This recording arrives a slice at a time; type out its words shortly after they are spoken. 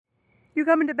You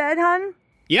coming to bed, hon?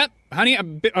 Yep, honey,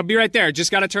 I'll be right there.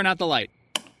 Just gotta turn out the light.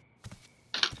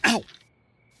 Ow!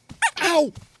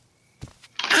 Ow!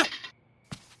 Ow!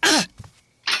 Ah!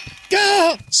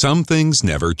 Go! Some things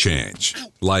never change.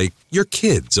 Like your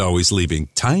kids always leaving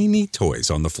tiny toys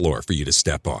on the floor for you to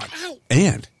step on.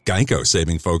 And Geico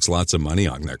saving folks lots of money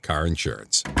on their car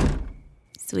insurance.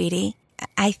 Sweetie,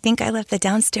 I think I left the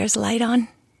downstairs light on.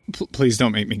 Please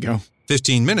don't make me go.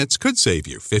 15 minutes could save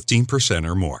you 15%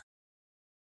 or more.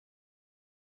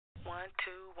 1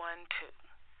 2 1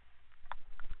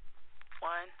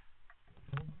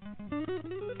 2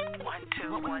 1 1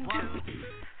 2 1 2.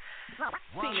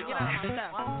 Tina, get out of your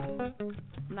stuff.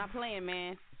 I'm not playing,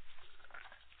 man.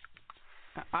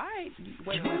 All right.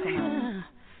 Wait, you want to come on?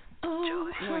 You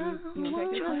want to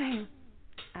take this one?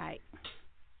 All right.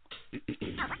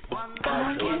 One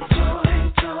more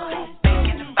joy,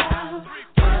 thinking about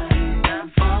what he's done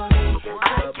for me.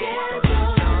 I get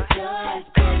joy,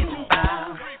 thinking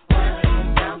about what he's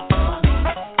done for me.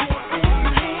 In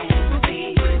my hands,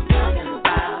 feet, talking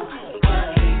about what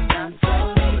he's done for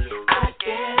me. I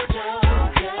get joy,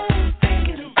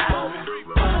 thinking about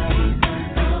what he's done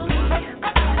for me.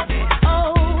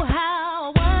 Oh, how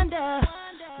I wonder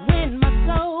when my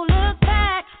soul looks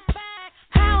back,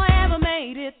 how I ever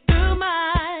made it through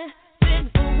my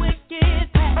sinful, wicked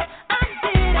past. I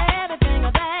did everything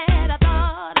that I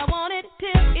thought I wanted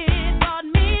till it brought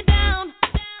me down.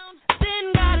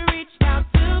 Then God reached out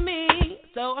to me,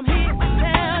 so I'm here to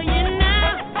tell you now.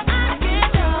 I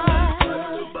get joy,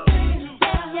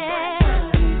 yeah.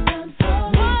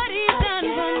 What He's done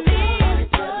for me,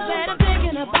 that I'm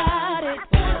thinking about it.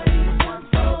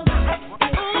 Ooh,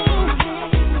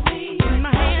 in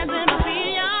my hands and my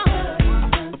feet, y'all.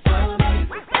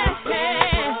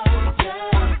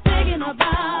 Thinking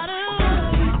about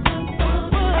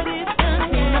what He's done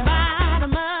in the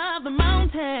bottom of the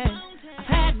mountain. I've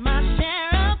had my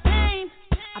share of pain.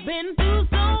 I've been through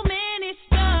so many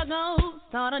struggles.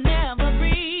 Thought I'd never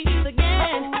breathe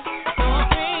again. So I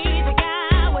prayed that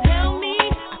God would help me.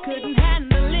 I couldn't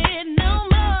handle it no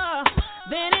more.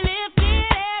 Then He lifted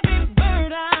every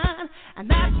burden, and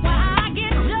that's why I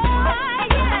get joy,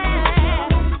 yeah.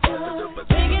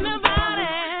 Thinking about it.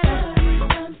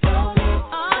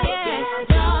 Oh yeah,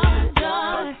 joy,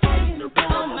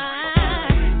 oh my.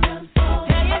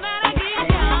 Tell you that I get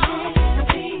joy.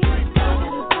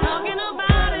 Talking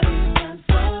about it.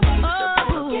 Oh,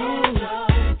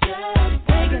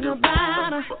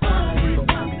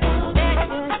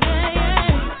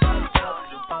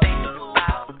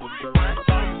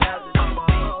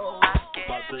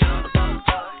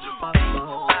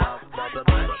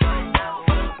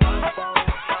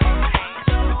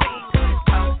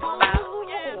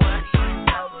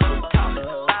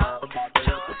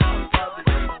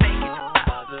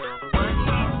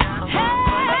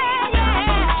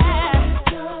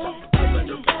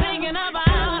 thinking about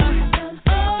it.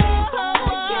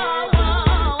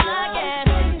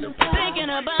 Thinking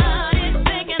about it.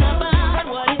 Thinking about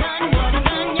what He's done,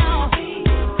 y'all.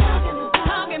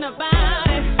 Talking about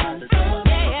it.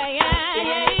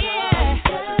 Yeah.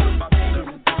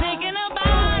 Thinking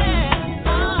about it.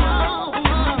 Oh,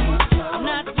 I'm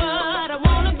not what I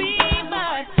wanna be,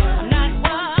 but I'm not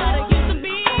what I used to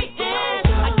be. Yeah,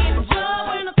 I get joy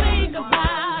when I think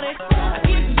about it. I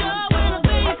get joy when I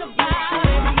think about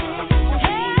it.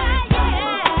 Yeah.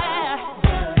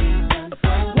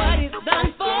 What He's done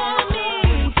for me.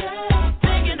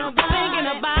 Thinking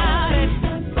about it.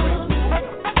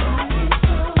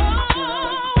 Oh,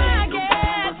 I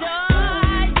get joy.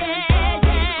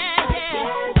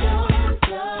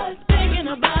 Yeah. Thinking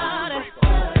about it.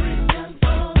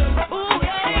 Ooh,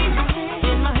 yeah.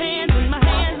 In my hands and my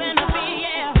feet,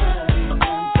 yeah.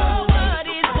 Oh, what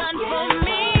He's done for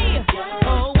me.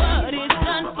 Oh, what He's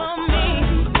done for me.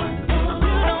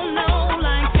 You don't know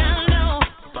like I know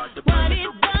what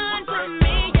He's done for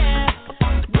me, yeah.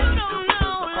 You don't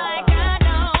know like I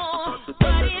know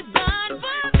what He's done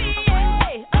for me, yeah.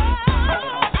 Oh,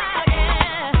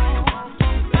 yeah.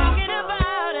 Talking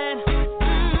about it.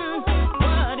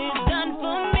 What He's done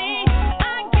for me.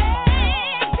 I get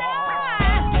joy,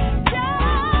 yeah.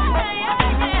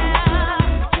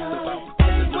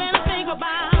 When I think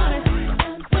about it.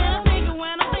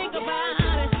 When I think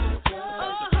about it.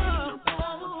 Oh,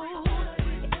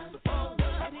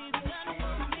 what He's done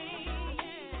for me,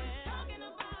 yeah. Talking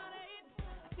about it.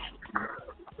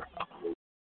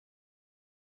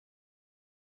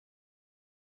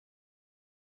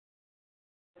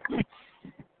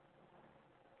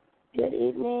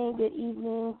 Good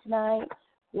evening tonight.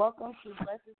 Welcome to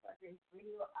Blessed Sunday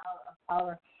Radio Hour of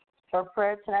Power for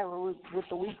prayer tonight. We're with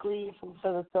the weekly from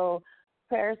 7 till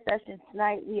prayer session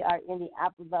tonight. We are in the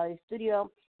Apple Valley studio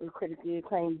with critically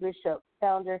acclaimed bishop,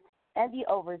 founder, and the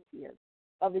overseer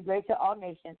of the Great to All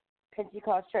Nations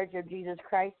Pentecost Church of Jesus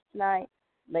Christ tonight.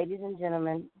 Ladies and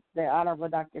gentlemen, the Honorable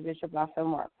Dr. Bishop Alfred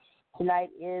Moore.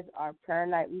 Tonight is our prayer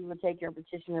night. We will take your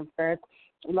petition and prayers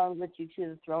along with you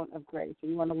to the throne of grace.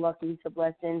 We want to welcome you to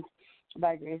Blessings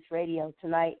by Grace Radio.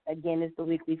 Tonight, again, is the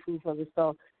weekly Food for the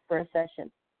Soul prayer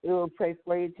session. We will pray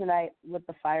for you tonight with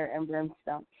the fire and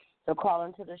brimstone. So call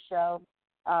into the show.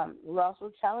 We're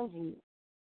also challenging you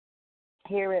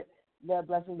here at the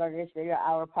Blessings by Grace Radio,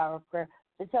 our power of prayer,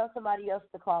 to tell somebody else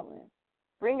to call in.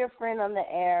 Bring your friend on the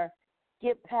air.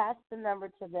 Get past the number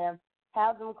to them.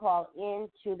 Have them call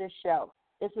into the show.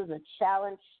 This is a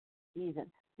challenge season.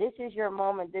 This is your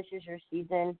moment. This is your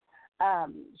season.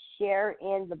 Share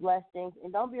in the blessings.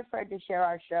 And don't be afraid to share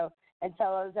our show and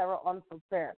tell others that we're on for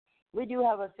prayer. We do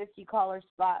have a 50-caller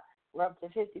spot where up to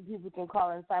 50 people can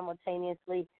call in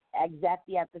simultaneously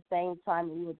exactly at the same time.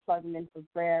 We would plug them in for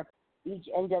prayer each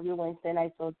and every Wednesday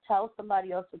night. So tell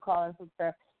somebody else to call in for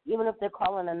prayer. Even if they're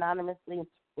calling anonymously,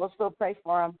 we'll still pray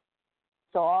for them.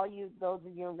 So all those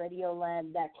of you in Radio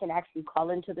Land that can actually call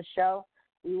into the show,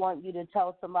 we want you to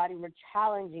tell somebody. We're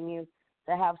challenging you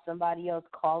to have somebody else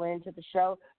call into the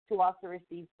show to also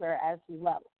receive prayer as we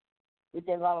level. We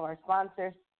thank all of our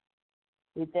sponsors.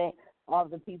 We thank all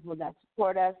of the people that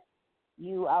support us.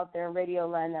 You out there in Radio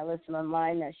Land that listen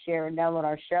online, that share and download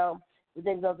our show. We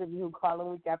thank those of you who call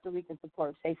in week after week and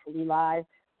support Faithfully Live,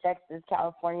 Texas,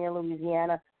 California,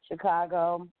 Louisiana,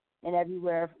 Chicago, and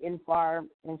everywhere in far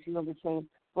and few in between.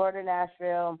 Florida,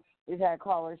 Nashville. We've had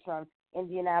callers from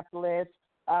Indianapolis,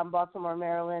 Baltimore,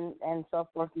 Maryland, and so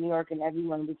forth, New York, and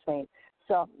everyone in between.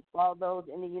 So for all those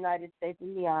in the United States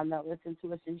and beyond that listen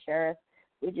to us and share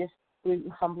us, we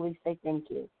humbly say thank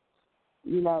you.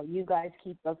 You know, you guys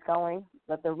keep us going,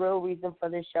 but the real reason for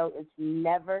this show is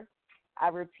never, I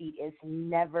repeat, it's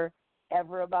never,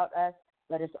 ever about us,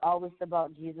 but it's always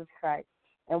about Jesus Christ.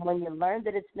 And when you learn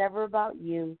that it's never about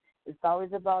you, it's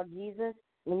always about Jesus,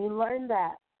 when you learn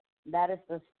that, that is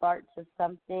the start to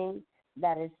something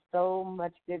that is so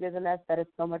much bigger than us, that is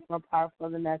so much more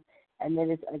powerful than us, and it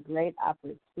is a great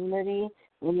opportunity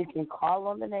when you can call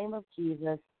on the name of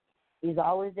Jesus. He's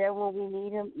always there when we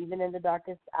need him, even in the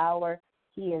darkest hour.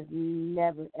 He has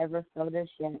never, ever failed us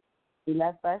yet. He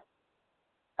left us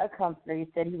a comforter. He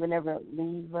said he would never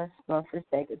leave us nor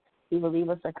forsake us. He will leave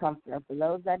us a comforter. For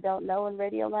those that don't know in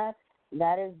Radio Land,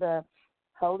 that is the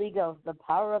Holy Ghost, the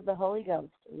power of the Holy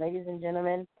Ghost. Ladies and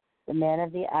gentlemen, the man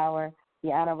of the hour,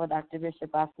 the Honorable Dr. Bishop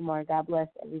Alfred Moore. God bless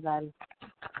everybody.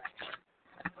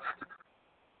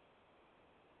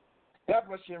 God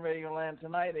bless you in Radio Land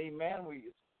tonight. Amen. We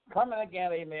coming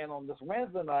again, amen, on this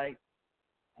Wednesday night.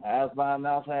 As my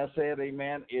announcer has said,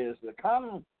 amen, is to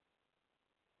come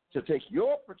to take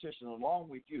your petition along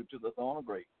with you to the throne of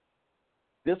grace.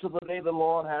 This is the day the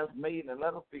Lord has made, and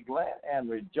let us be glad and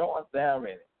rejoice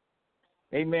therein.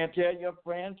 Amen. Tell your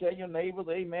friends, tell your neighbors,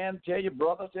 amen. Tell your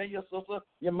brother, tell your sister,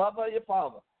 your mother, your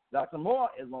father. Dr. Moore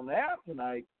is on the air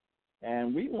tonight,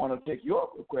 and we want to take your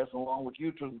request along with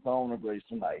you to the throne of grace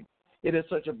tonight. It is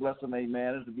such a blessing,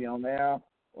 amen, to be on there.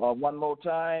 One more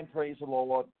time, praise the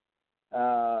Lord.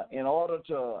 In order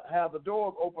to have the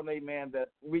doors open, amen, that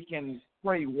we can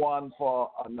pray one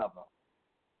for another.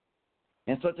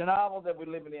 In such an hour that we're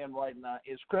living in right now,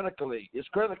 it's critically.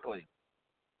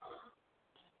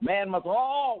 Man must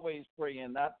always pray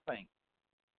and not think.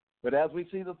 But as we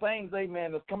see the things,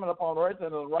 amen, that's coming upon earth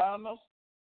and around us,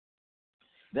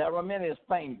 there are many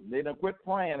things. They don't quit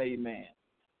praying, amen.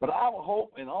 But our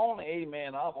hope and only,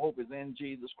 amen, our hope is in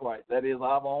Jesus Christ. That is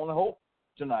our only hope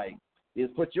tonight, is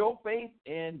put your faith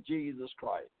in Jesus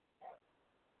Christ.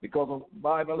 Because the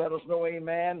Bible let us know,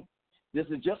 amen, this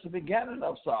is just the beginning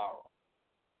of sorrow.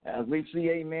 As we see,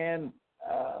 amen,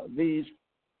 these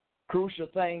crucial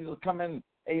things are coming,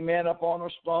 amen, upon a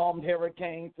storm,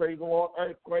 hurricane, praise the Lord,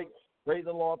 earthquake, praise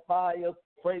the Lord, fires,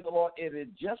 praise the Lord. It is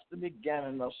just the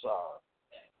beginning of sorrow.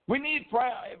 We need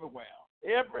prayer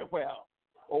everywhere.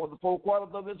 Over the 4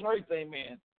 quarters of this earth,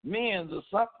 amen. Men are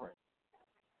suffering.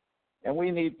 And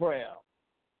we need prayer.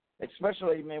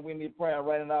 Especially, amen, we need prayer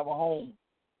right in our home.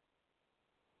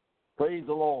 Praise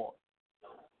the Lord.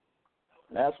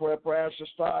 That's where prayer should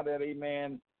start at,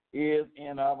 amen, is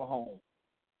in our home.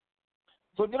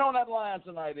 So get on that line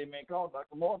tonight, amen. Call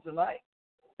Dr. Moore tonight,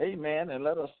 amen, and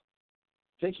let us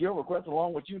take your request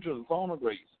along with you to the throne of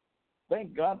grace.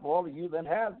 Thank God for all of you that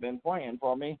have been praying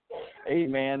for me.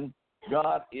 Amen.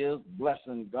 God is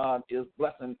blessing. God is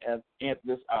blessing at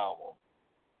this hour.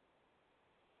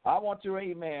 I want to,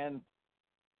 amen,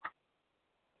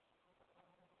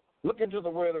 look into the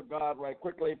Word of God right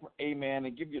quickly, amen,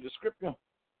 and give you the scripture.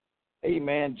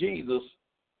 Amen. Jesus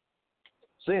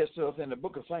says to us in the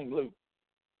book of St. Luke,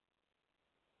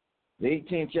 the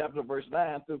 18th chapter, verse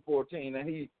 9 through 14, and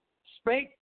he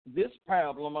spake this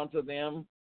parable unto them,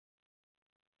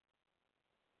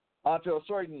 unto a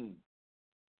certain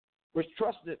which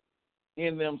trusted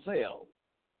in themselves,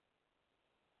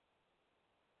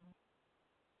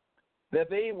 that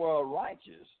they were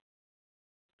righteous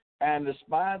and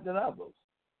despised others.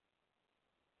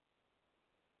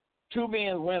 Two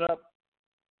men went up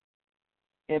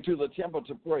into the temple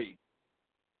to pray.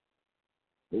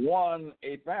 The one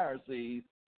a Pharisee,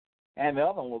 and the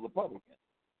other was a publican.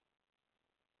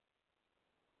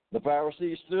 The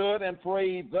Pharisee stood and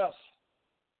prayed thus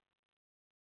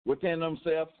within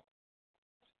himself,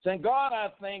 saying, God, I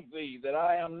thank thee that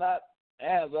I am not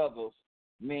as others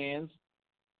men.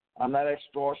 I'm not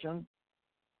extortion.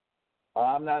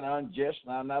 I'm not unjust.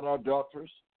 I'm not adulterous.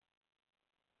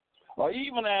 Or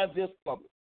even as this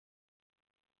public.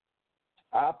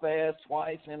 I fast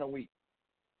twice in a week.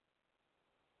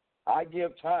 I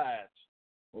give tithes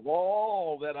of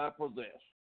all that I possess.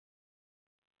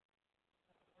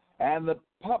 And the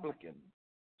publican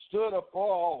stood afar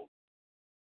off,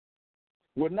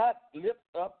 would not lift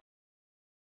up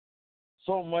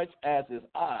so much as his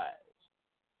eyes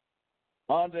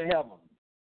unto heaven,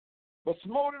 but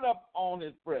smote it up on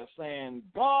his breast, saying,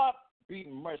 God, be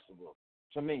merciful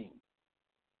to me.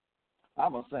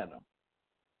 I'm a sinner.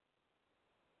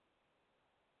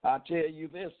 I tell you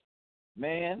this,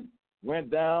 man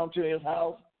went down to his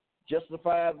house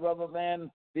justified rather than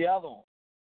the other one.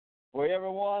 For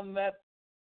everyone that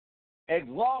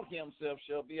exalts himself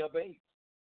shall be abased,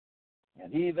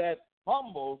 and he that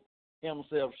humbles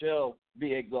himself shall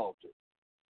be exalted.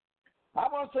 I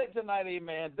want to say tonight,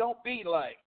 amen, don't be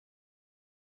like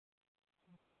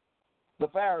the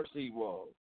Pharisee was.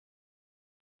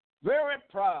 Very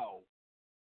proud,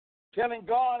 telling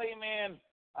God, amen,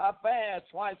 I fast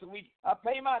twice a week. I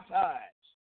pay my tithes.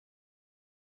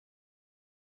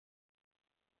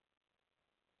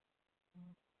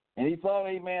 And he thought,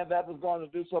 amen, that was going to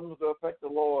do something to affect the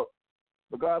Lord.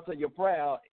 But God said your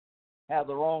prayer has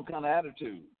the wrong kind of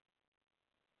attitude.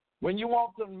 When you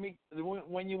want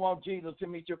Jesus to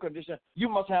meet your condition, you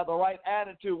must have the right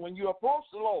attitude when you approach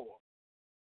the Lord.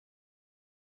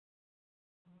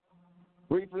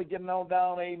 Briefly getting on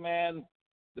down, amen,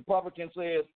 the publican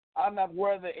says, I'm not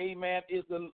worthy, amen, is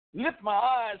to lift my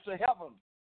eyes to heaven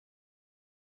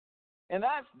and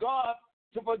ask God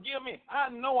to forgive me. I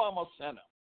know I'm a sinner.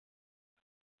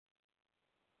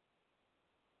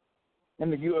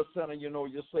 And if you're a sinner, you know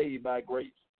you're saved by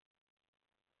grace.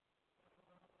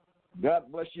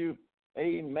 God bless you,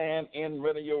 amen, in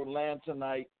radio land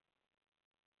tonight.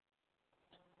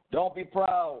 Don't be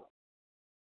proud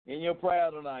in your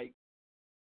prayer tonight.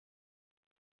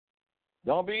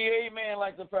 Don't be, amen,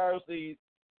 like the Pharisees.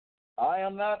 I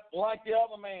am not like the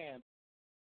other man.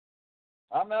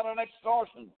 I'm not an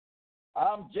extortioner.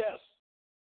 I'm just.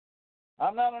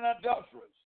 I'm not an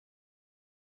adulteress.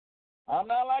 I'm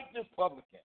not like this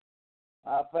publican.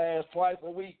 I fast twice a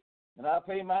week, and I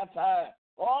pay my tithe.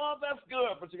 Oh, that's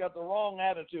good, but you got the wrong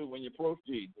attitude when you approach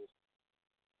Jesus.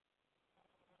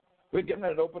 We're getting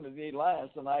ready to open the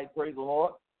lines tonight, praise the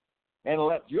Lord, and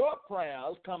let your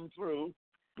prayers come through.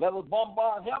 Let us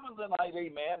bombard heaven tonight,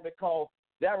 amen, because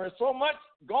there is so much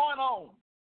going on.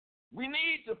 We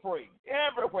need to pray.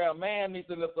 Everywhere, man needs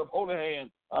to lift up holy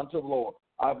hands unto the Lord.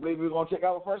 I believe we're going to take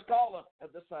our first caller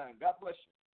at this time. God bless you.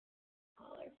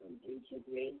 Caller from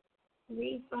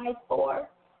 323-354.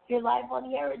 You're live on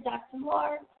here with Dr.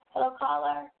 Moore. Hello,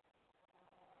 caller.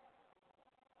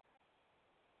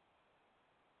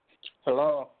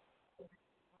 Hello.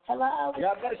 Hello.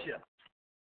 God bless you.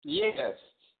 Yes.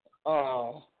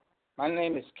 My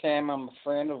name is Cam. I'm a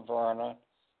friend of Verna,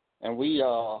 and we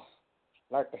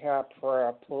like to have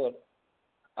prayer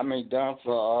done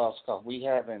for us because we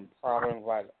having problems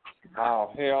with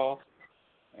our health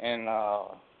and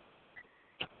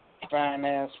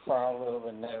finance problem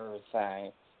and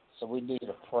everything. So we need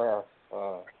a prayer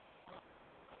for.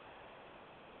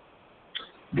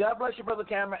 God bless you, Brother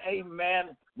Cameron.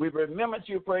 Amen. We've remembered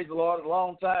you, praise the Lord, a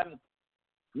long time.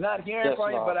 Not hearing from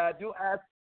you, Lord. but I do ask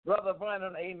Brother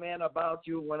Brandon, amen, about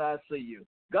you when I see you.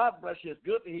 God bless you. It's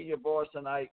good to hear your voice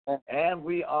tonight. And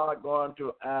we are going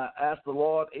to ask the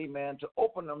Lord, amen, to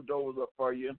open them doors up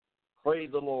for you. Praise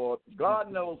the Lord.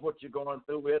 God knows what you're going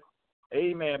through with.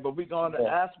 Amen. But we're going to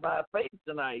ask by faith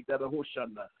tonight that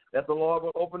the Lord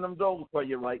will open them doors for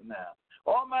you right now.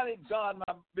 Almighty God,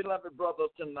 my beloved brothers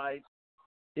tonight,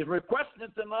 is requesting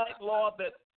tonight, Lord,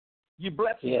 that you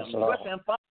bless him. Yes, Lord. Bless him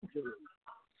financially.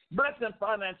 blessing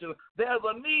financially. There's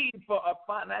a need for a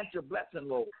financial blessing,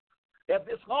 Lord. If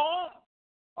it's home,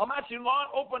 I'm asking, Lord,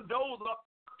 open doors up,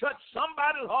 touch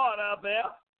somebody's heart out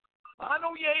there. I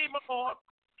know you're able, Lord.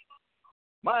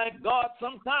 My God,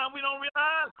 sometimes we don't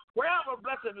realize where our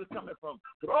blessing is coming from.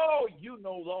 Oh, you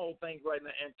know all things right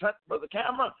now. And touch Brother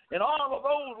Cameron and all of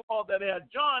those, Lord, that have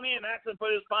joined in asking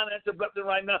for his financial blessing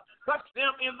right now. Touch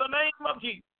them in the name of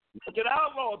Jesus. Get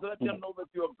out, Lord, to let them know that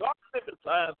you're God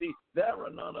beside thee. There are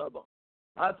none other.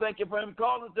 I thank you for him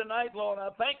calling tonight, Lord.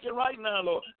 I thank you right now,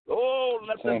 Lord. Oh,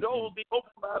 let the doors be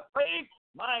opened by faith.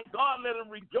 My God, let him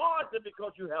rejoice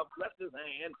because you have blessed his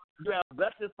hand. You have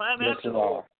blessed his finances,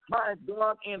 Lord. My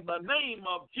God, in the name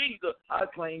of Jesus, I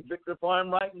claim victory for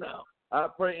him right now. I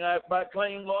pray, I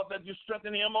claim, Lord, that you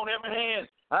strengthen him on every hand.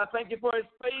 I thank you for his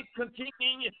faith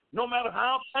continuing, no matter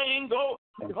how pain goes.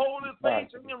 Hold his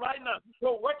faith in you right now.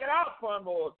 So work it out for him,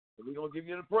 Lord. We're going to give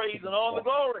you the praise and all the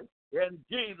glory. In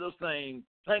Jesus' name.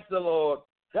 Thank the Lord.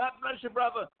 God bless you,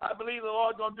 brother. I believe the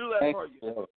Lord's going to do that for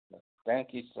you. Thank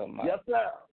you so much. Yes,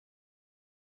 sir.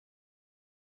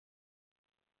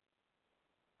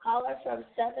 Caller from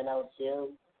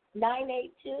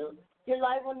 702-982. You're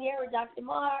live on the air with Dr.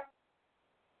 Moore.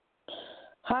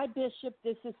 Hi, Bishop.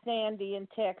 This is Sandy in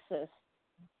Texas.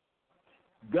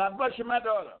 God bless you, my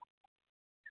daughter.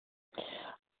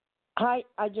 Hi,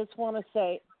 I just want to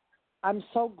say I'm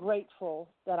so grateful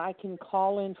that I can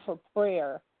call in for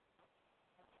prayer.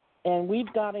 And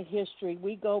we've got a history.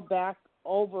 We go back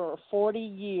over 40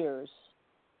 years.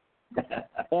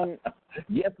 And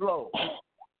yes, Lord.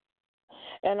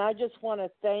 And I just want to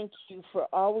thank you for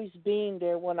always being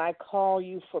there when I call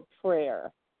you for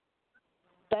prayer.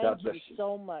 Thank you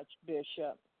so much,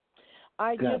 Bishop.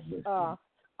 I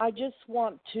just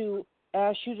want to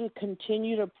ask you to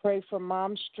continue to pray for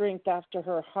Mom's strength after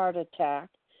her heart attack.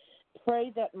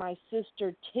 Pray that my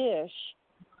sister Tish,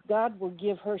 God will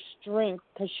give her strength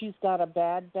because she's got a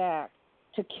bad back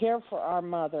to care for our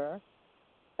mother.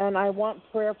 And I want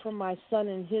prayer for my son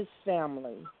and his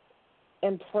family.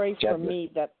 And pray for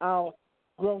me that I'll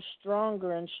grow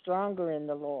stronger and stronger in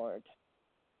the Lord.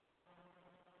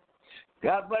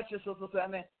 God bless you, Sister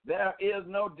Sandy. There is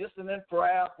no dissonant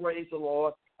prayer. Praise the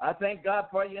Lord. I thank God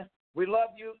for you. We love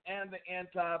you and the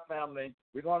entire family.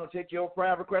 We're going to take your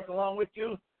prayer request along with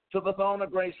you to the throne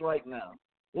of grace right now.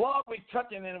 Lord, we're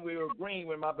touching and we're agreeing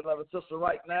with my beloved sister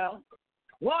right now.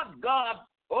 Lord God,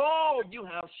 oh, you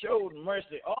have showed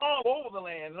mercy all over the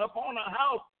land and upon our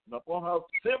house, and upon her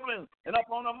siblings, and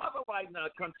upon her mother right now.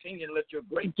 Continue to let your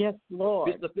grace be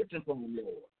sufficient for me,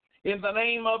 Lord. In the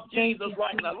name of Jesus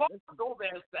right now, Lord, go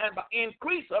there and stand by.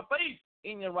 Increase her faith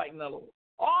in you right now, Lord.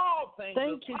 All things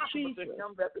are possible to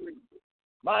him that believes.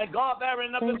 My God, there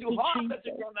ain't nothing too hard that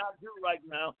you cannot do right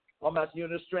now. I'm asking you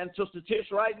to strength Sister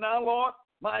Tish right now, Lord.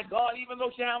 My God, even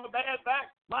though she has a bad back,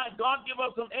 my God, give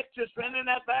us some extra strength in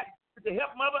that back to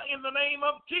help Mother in the name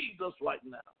of Jesus right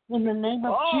now. In the name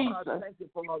of Jesus. I thank you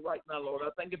for her right now, Lord. I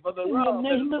thank you for the love. In the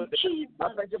name of Jesus.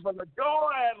 I thank you for the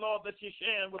joy, Lord, that she's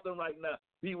sharing with her right now.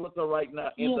 Be with her right now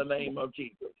in the name of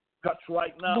Jesus. Touch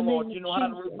right now, Lord. You know how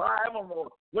to revive them, Lord.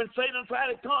 When Satan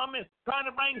tried to come and trying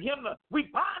to bring him, we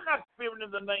bind that spirit in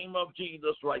the name of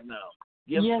Jesus right now.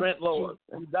 Give strength, Lord.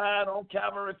 You died on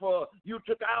Calvary for you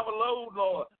took our load,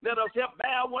 Lord. Let us help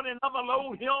bear one another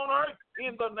load here on earth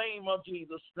in the name of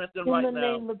Jesus. Strengthen right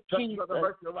now. Touch Brother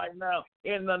Berkeley right now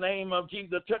in the name of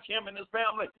Jesus. Touch him and his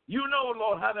family. You know,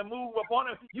 Lord, how to move upon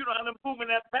him. You know how to move in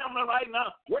that family right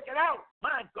now. Work it out.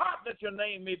 My God, that your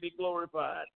name may be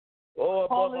glorified. Oh,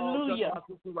 hallelujah. Our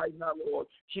sister right now, Lord.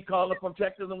 She called up from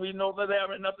Texas, and we know that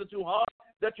there ain't nothing too hard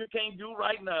that you can't do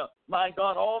right now. My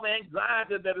God, all the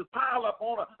anxiety that is piled up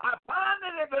on her, I bind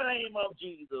it in the name of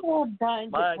Jesus. Oh,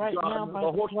 bind my it right God, now by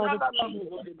the blood of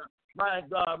Jesus. My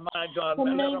God,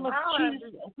 In the name of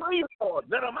Jesus. Be free, Lord.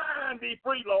 Let her mind be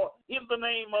free, Lord, in the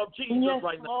name of Jesus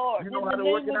right now. Lord. You know how to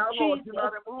work it out, Lord. You know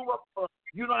how to move up.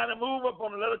 You know how to move up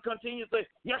on it. Let her continue to say,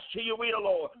 yes, she will,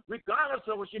 Lord. Regardless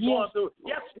of what she's going through.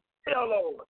 Yes, she will,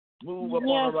 Lord. Move up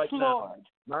on her right now.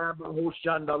 My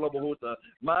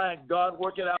God,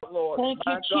 work it out, Lord.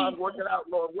 My God, work it out,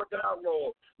 Lord. Work it out,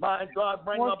 Lord. My God,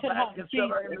 bring her back and set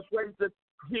her in the place that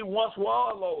she once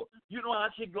was, Lord. You know how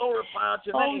she glorified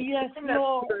your name. Yes,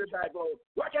 Lord. Back, Lord.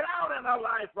 Work it out in her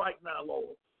life right now,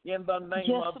 Lord. In the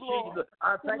name of Jesus.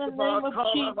 I thank you for her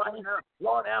calling right now.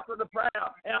 Lord, after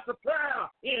prayer,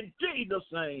 in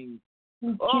Jesus' name.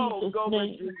 Oh, go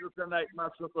with Jesus tonight, my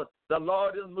sister. The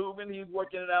Lord is moving. He's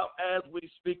working it out as we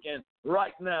speaking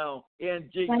right now in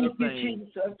Jesus' name.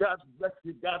 Jesus. God bless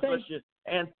you. God bless you.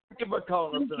 And thank you for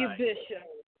calling us tonight. Thank you, Bishop.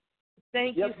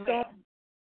 Thank you so much.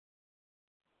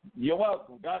 You're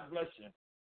welcome. God bless you.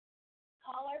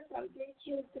 Caller from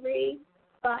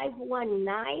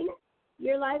 323-519.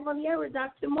 You're live on the air with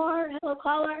Dr. Moore. Hello,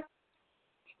 caller.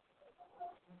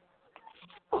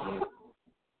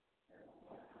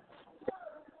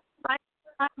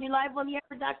 You're live on the air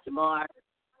with Dr. Moore.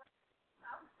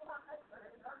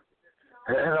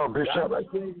 Hello, Bishop.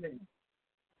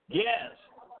 Yes.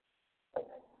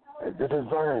 This is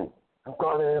Vern. I'm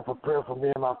calling in for prayer for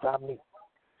me and my family.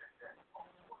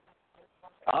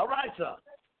 All right, sir.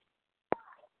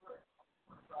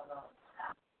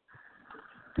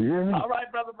 Do you hear me? All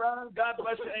right, Brother Brown. God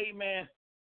bless you. Amen.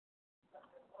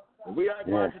 We are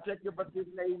going to take your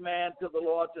petition, amen, to the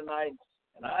Lord tonight.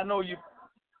 And I know you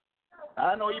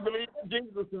believe in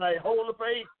Jesus tonight. Hold the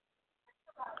faith.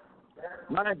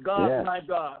 My God, yes. my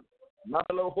God. My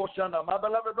beloved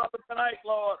brother tonight,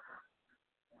 Lord.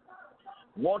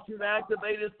 Want you to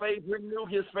activate his faith, renew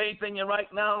his faith in you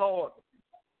right now, Lord.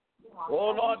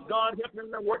 Oh, Lord God, help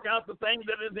him to work out the things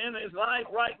that is in his life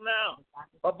right now.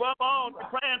 Above all,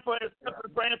 praying for his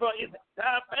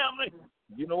entire family.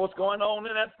 You know what's going on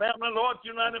in that family, Lord.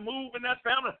 You know how to move in that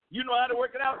family. You know how to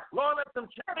work it out. Lord, let some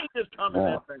changes come in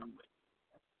that family.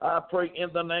 I pray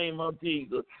in the name of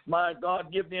Jesus. My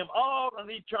God, give them all an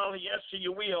eternal yes to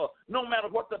your will. No matter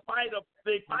what the fight of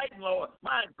they fight, Lord.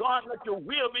 My God, let your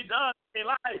will be done in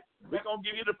life. We're going to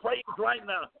give you the praise right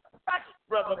now. Touch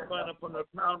Brother Bunner from the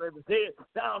crown of his head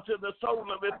down to the sole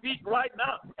of his feet right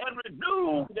now and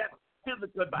renew that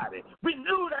physical body.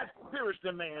 Renew that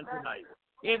spiritual man tonight.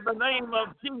 In the name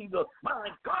of Jesus,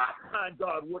 my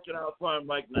God, working out for him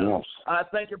right now. Yes. I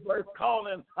thank you for his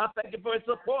calling. I thank you for his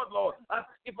support, Lord. I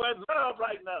thank you for his love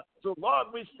right now. So,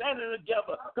 Lord, we're standing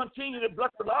together. Continue to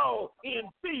bless us all. In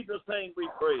Jesus' name we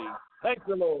pray. Thank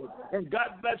you, Lord. And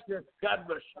God bless you. God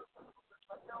bless you.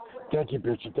 Thank you,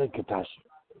 Bishop. Thank you, Tasha.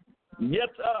 Yes,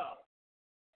 sir.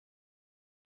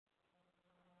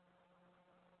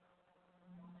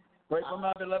 Pray for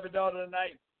my beloved daughter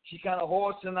tonight. She kind of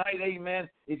hoarse tonight, amen.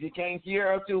 If you can't hear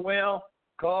her too well,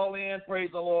 call in,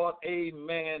 praise the Lord,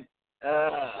 amen.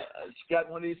 She got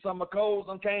one of these summer colds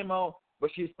and came on, but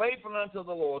she's faithful unto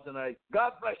the Lord tonight.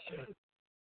 God bless you.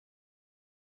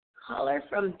 Caller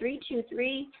from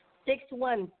 323-616.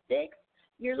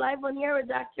 You're live on the air with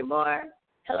Dr. Moore.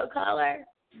 Hello, caller.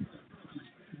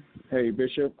 Hey,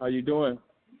 Bishop, how you doing?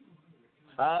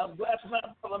 I'm blessed, my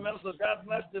brother minister. God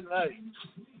bless you tonight.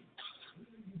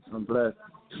 I'm blessed.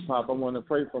 Pop, I want to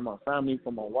pray for my family,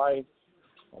 for my wife,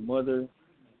 my mother,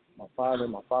 my father,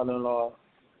 my father-in-law,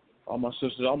 all my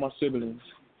sisters, all my siblings.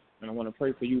 And I want to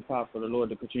pray for you, Pop, for the Lord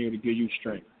to continue to give you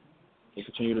strength, to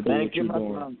continue to do what you're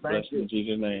doing. Bless in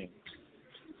Jesus' name.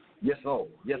 Yes, Lord.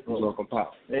 Yes, Lord. Welcome,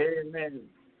 Pop. Amen.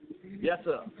 Yes,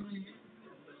 sir.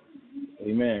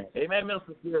 Amen. Amen,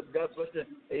 Minister Pierce. God bless you.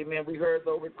 Amen. We heard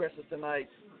those requests tonight.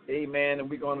 Amen. And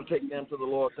we're going to take them to the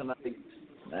Lord tonight.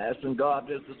 Asking God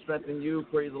just to strengthen you.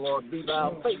 Praise the Lord. Be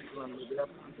thou faithful unto death.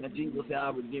 And Jesus said, I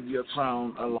will give you a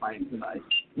crown of life tonight.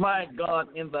 My God,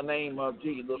 in the name of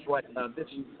Jesus right now, this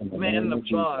man of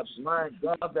God, my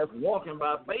God, that's walking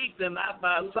by faith and not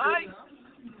by sight,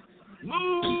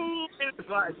 move in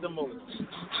his life the most.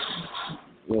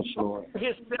 Yes, Lord.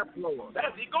 His step, Lord.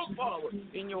 As he go forward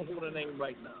in your holy name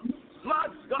right now.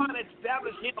 Lord God,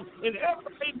 establish him in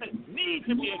everything that needs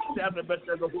to be established, but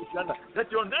that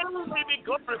your name may be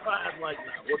glorified right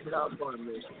now. Work it out for him,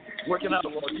 Lord. Work it out,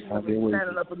 Lord. He's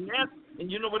standing up again, and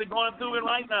you know what he's going through it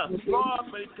right now. Lord,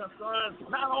 but he's concerned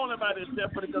not only about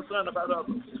himself, but he's concerned about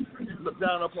others. Look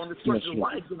down upon this person's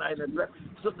life tonight and address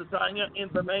Sister Tanya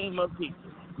in the name of Jesus.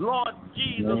 Lord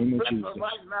Jesus, bless her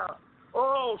right now.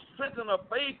 Oh, strengthen her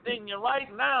faith in you right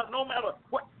now, no matter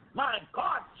what. My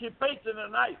God, she facing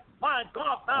tonight. My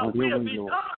God, thou will be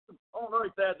done on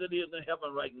earth as it is in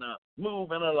heaven right now.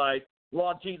 Move in her life.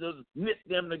 Lord Jesus, knit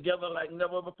them together like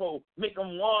never before. Make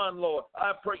them one, Lord.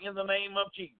 I pray in the name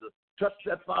of Jesus. Touch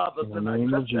that father tonight.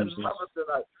 Touch that mother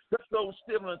tonight. Touch those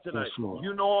siblings tonight. Yes,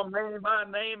 you know them name by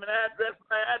name and address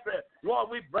by address. Lord,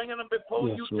 we're bringing them before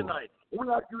you tonight. We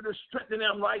want you to strengthen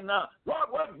them right now.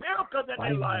 Lord, what miracles in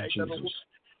their lives.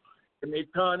 And they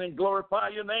turn and glorify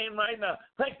your name right now.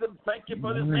 Thank you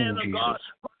for this man of God.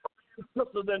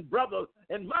 Sisters and brothers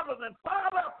and mothers and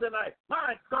fathers tonight.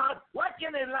 My God, what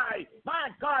can they lie? My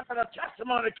God, let a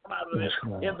testimony come out of this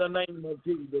in the name of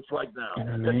Jesus right now.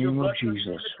 In the name of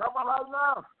Jesus. Come on right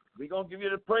now. We're going to give you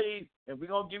the praise and we're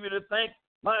going to give you the thanks.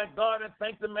 My God, and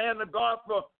thank the man of God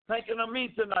for thanking of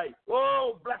me tonight.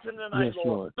 Oh, blessing tonight, yes,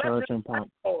 Lord. Blessing tonight,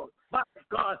 Lord. My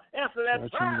God, answer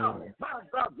that prayer. My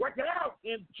God, work it out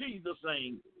in Jesus'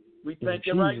 name. We thank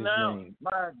you right now. Name.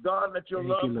 My God, let your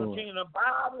love continue to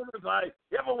abide in his life.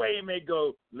 Every way he may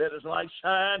go, let his light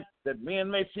shine, that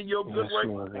men may see your good work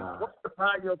and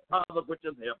glorify your Father which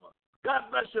is in heaven. God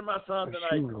bless you, my son,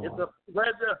 tonight. It's a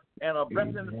pleasure and a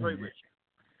blessing to pray with you.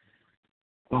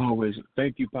 Always.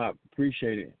 Thank you, Pop.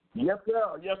 Appreciate it. Yes,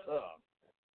 sir. Yes, sir.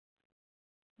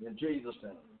 In Jesus'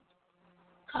 name.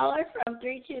 Caller from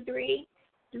 323-350.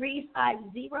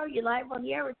 You're live on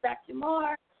the air with Dr.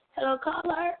 Moore. Hello,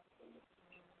 caller.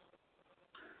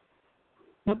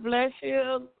 God bless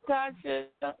you, Tasha.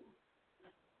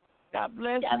 God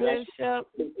bless you, Bishop.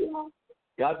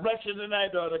 God bless you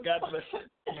tonight, daughter. God bless you.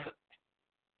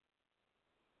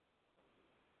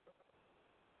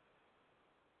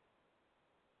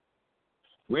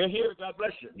 We're here. God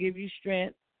bless you. Give you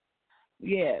strength.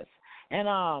 Yes. And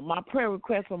my prayer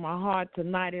request from my heart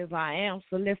tonight is I am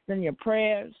soliciting your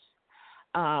prayers.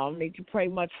 I need to pray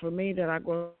much for me that I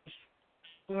go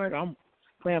forward. I'm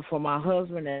praying for my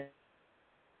husband. And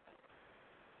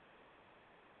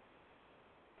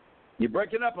you're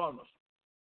breaking up on us.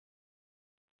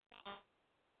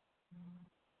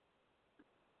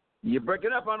 You're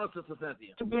breaking up on us, Sister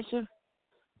Cynthia. Bishop?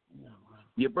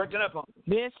 You're breaking up on us.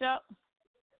 Bishop?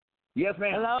 Yes,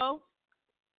 ma'am. Hello?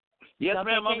 Yes,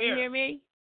 ma'am, I'm here. Can here. you hear me?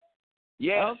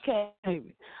 Yes. Okay.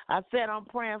 I said I'm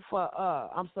praying for,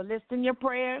 I'm soliciting your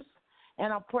prayers,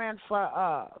 and I'm praying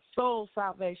for soul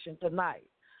salvation tonight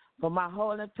for my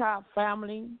whole entire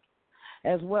family,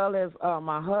 as well as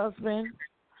my husband,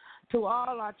 to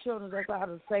all our children that's out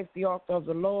of the safety ark of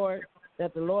the Lord,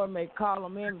 that the Lord may call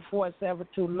them in before it's ever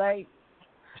too late.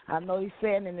 I know he's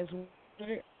saying in his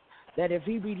word that if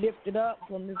he be lifted up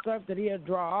from this earth, that he'll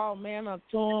draw all men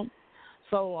unto him.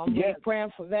 So I'm really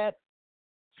praying for that.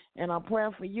 And I'm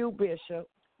praying for you, Bishop.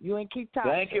 You ain't keep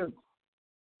talking. Thank you.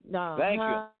 No. Thank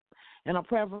you. And I'm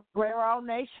praying for all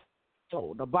nations,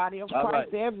 so the body of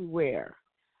Christ everywhere.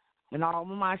 And all of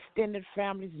my extended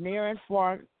families near and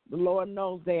far, the Lord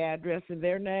knows their address and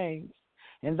their names.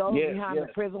 And those behind the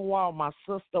prison wall, my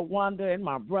sister Wanda and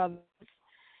my brothers,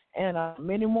 and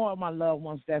many more of my loved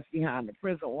ones that's behind the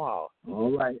prison wall.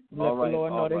 All right. Let the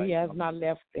Lord know that he has not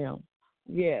left them.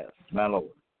 Yes. My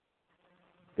Lord.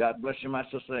 God bless you, my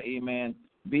sister. Amen.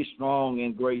 Be strong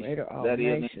in grace. That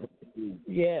is.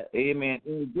 Yes. Amen.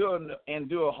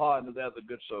 Endure hardness as a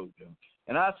good soldier.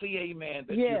 And I see, amen,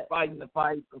 that you're fighting the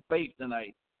fight for faith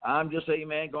tonight. I'm just,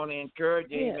 amen, going to encourage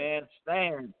you, amen,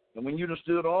 stand. And when you have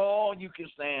stood all you can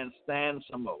stand, stand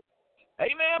some more.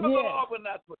 Amen. But the Lord will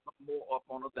not put more up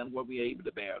on us than what we're able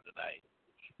to bear tonight.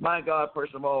 My God,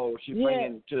 first of all, she's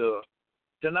bringing to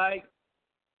tonight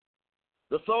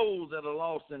the souls that are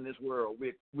lost in this world.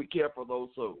 We care for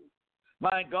those souls.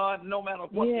 My God, no matter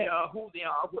what they are, who they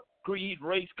are, what creed,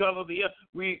 race, color they are,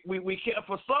 we care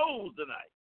for souls tonight.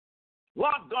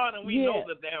 Lord God, and we know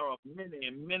that there are many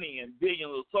and many and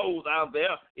billions of souls out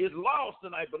there is lost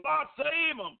tonight. But Lord,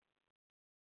 save them.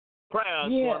 Prayers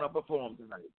going up before them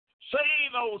tonight.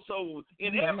 Save those souls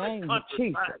in every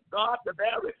country. My God, the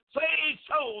very save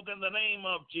souls in the name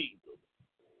of Jesus.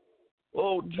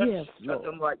 Oh, touch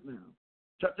them right now.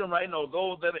 Touch them right now.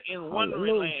 Those that are in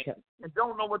wandering land and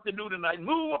don't know what to do tonight.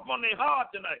 Move up on their heart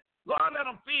tonight. Lord, let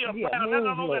them feel fire. Let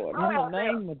them know that fire in the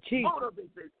name of Jesus.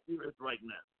 Motivate their spirits right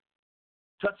now.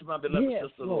 Touch my beloved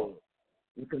sister, Lord.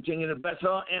 And continue to bless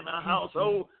her and her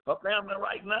household, her family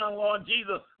right now, Lord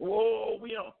Jesus. Oh,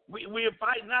 we are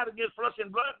fighting not against flesh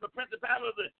and blood, but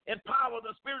principalities and powers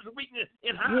and spiritual weakness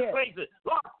in high places.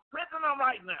 Lord, strengthen them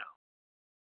right now.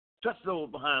 Touch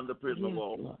those behind the prison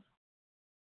wall.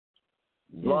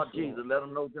 Lord Jesus, let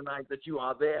them know tonight that you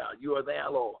are there. You are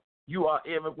there, Lord. You are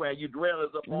everywhere. You dwell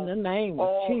as upon in the name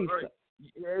of Jesus. Earth.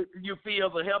 You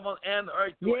feel the heaven and the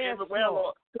earth. You are everywhere,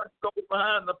 Lord. Touch those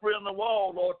behind the prison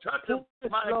wall, Lord. Touch them,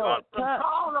 my God. Let them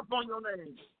call upon your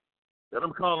name. Let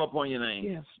them call upon your name.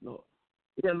 Yes, Lord.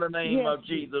 In the name of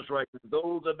Jesus, right now.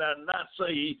 Those that are not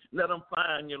saved, let them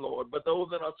find you, Lord. But those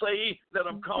that are saved, let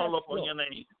them call upon your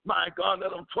name. My God,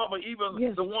 let them trouble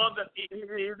even the one that is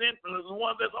influenced, the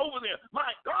one that's over there.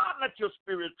 My God, let your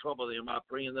spirit trouble them. I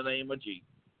pray in the name of Jesus.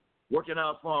 Working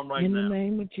out for them right now. In the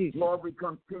name of Jesus. Lord, we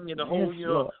continue to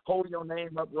hold your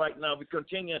name up right now. We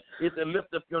continue to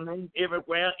lift up your name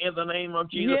everywhere in the name of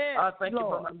Jesus. I thank you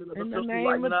for my little sister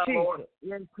right now, Lord.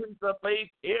 Increase her faith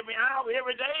every hour,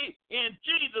 every day. In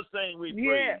Jesus' name we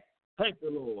pray. Thank you,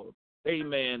 Lord.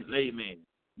 Amen. Amen.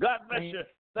 God bless you.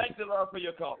 Thank you, Lord, for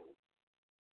your call.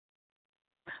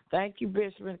 Thank you,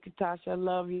 Bishop and Katasha. I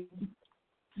love you.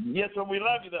 Yes, sir. We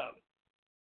love you, darling.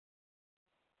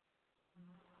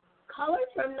 Caller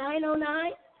from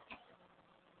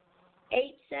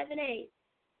 909-878.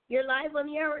 You're live on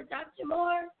the air with Dr.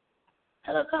 Moore.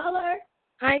 Hello, caller.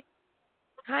 Hi,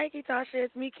 Kitasha.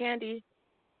 It's me, Candy.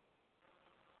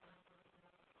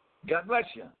 God bless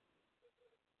you.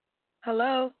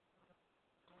 Hello.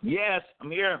 Yes,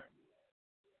 I'm here.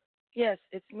 Yes,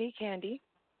 it's me, Candy.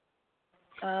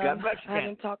 God bless you, I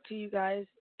haven't talked to you guys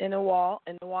in a while.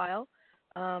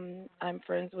 I'm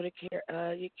friends with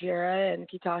Yakira and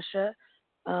Kitasha.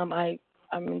 I'm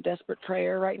in desperate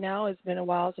prayer right now. It's been a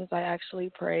while since I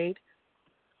actually prayed.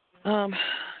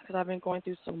 Because I've been going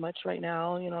through so much right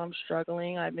now. You know, I'm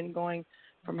struggling. I've been going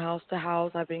from house to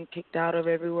house. I've been kicked out of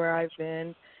everywhere I've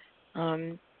been.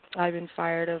 I've been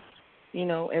fired of,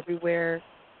 everywhere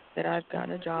that I've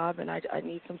gotten a job, and I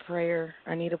need some prayer.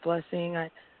 I need a blessing.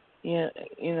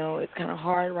 It's kind of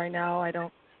hard right now. I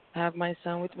don't have my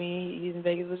son with me. He's in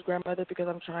Vegas with his grandmother because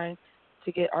I'm trying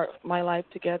to get my life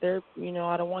together.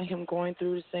 I don't want him going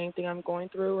through the same thing I'm going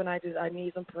through, and I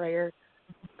need some prayer.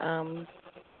 I'm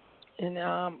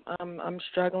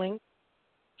struggling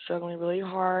really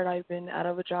hard. I've been out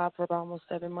of a job for about almost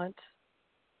 7 months.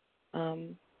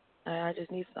 I just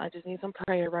need some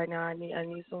prayer right now. I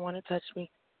need someone to touch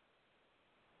me.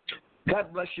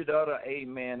 God bless you, daughter.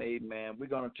 Amen, amen. We're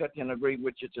going to touch and agree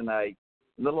with you tonight.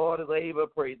 The Lord is able.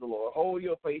 Praise the Lord. Hold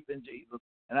your faith in Jesus.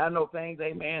 And I know things,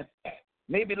 amen,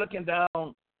 maybe looking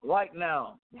down right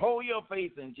now. Hold your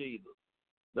faith in Jesus.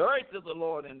 The earth is the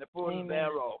Lord and the fullness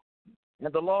thereof.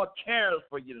 And the Lord cares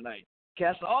for you tonight.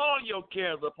 Cast all your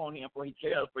cares upon him, for he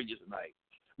cares for you tonight.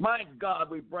 My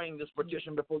God, we bring this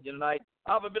petition before you tonight.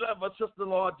 Our beloved sister,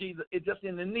 Lord Jesus, is just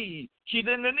in the need. She's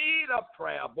in the need of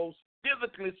prayer, both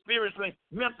physically, spiritually,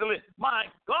 mentally. My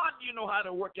God, you know how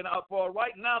to work it out for her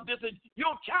right now. This is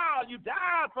your child. You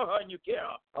died for her, and you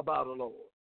care about her, Lord.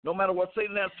 No matter what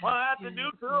Satan has tried to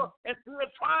do to her, and still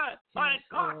trying. My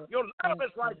God, your love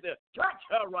is right there. Touch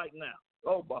her right now.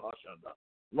 Oh, Bahashanda.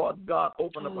 Lord God,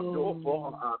 open up a door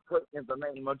for her, I pray in the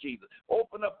name of Jesus.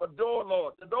 Open up a door,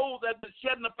 Lord, to those that have been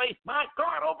shedding the faith. My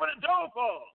God, open the door for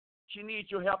her. She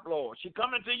needs your help, Lord. She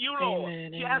coming to you, Lord.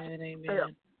 Amen, she asking for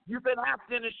help. You've been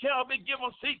asking, and shall be given.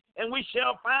 Seek, and we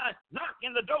shall find. Knock,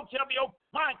 and the door shall be open.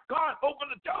 My God, open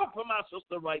the door for my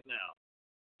sister right now.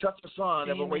 Touch the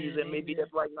son every way that may be that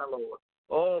right now, Lord.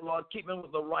 Oh, Lord, keep him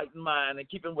with the right mind and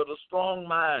keep him with a strong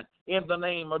mind in the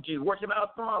name of Jesus. Working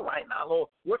out for her right now, Lord.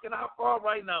 Working out for her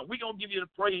right now. We're going to give you the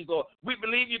praise, Lord. We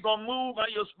believe you're going to move by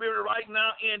your spirit right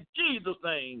now in Jesus'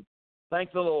 name.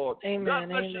 Thank the Lord. Amen, God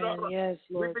bless amen. you, Lord. Yes,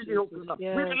 Lord we Jesus.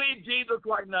 We believe Jesus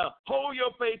right now. Hold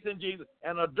your faith in Jesus,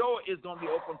 and a door is going to be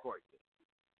open for you.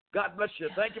 God bless you.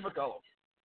 Thank you for calling.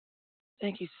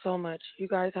 Thank you so much. You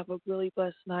guys have a really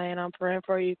blessed night, and I'm praying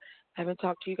for you. I haven't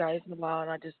talked to you guys in a while, and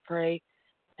I just pray,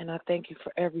 and I thank you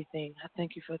for everything. I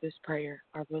thank you for this prayer.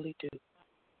 I really do.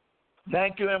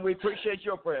 Thank you, and we appreciate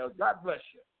your prayers. God bless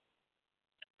you.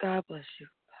 God bless you.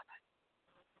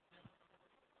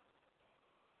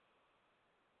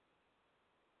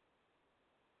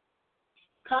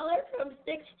 Caller from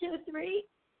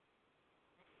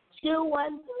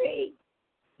 623-213.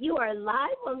 You are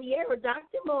live on the air with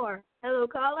Dr. Moore. Hello,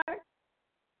 caller.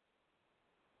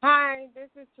 Hi, this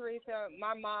is Teresa.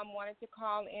 My mom wanted to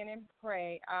call in and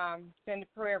pray, send a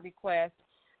prayer request.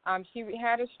 She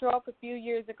had a stroke a few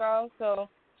years ago, so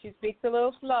she speaks a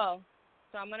little slow.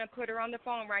 So I'm going to put her on the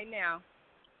phone right now.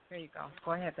 There you go.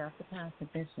 Go ahead, Dr. Pastor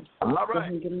Bishop. All right. Go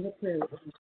ahead and give me the prayer.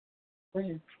 Go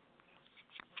ahead.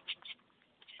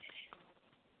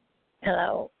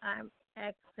 Hello, I'm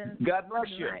asking God bless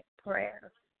you. my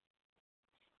prayer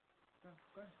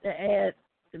to add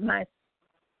my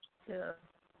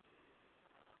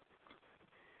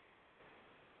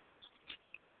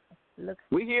look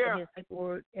we hear his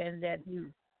word and that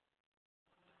he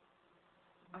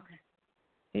Okay.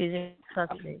 He's in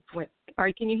custody. Wait. All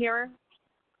right, can you hear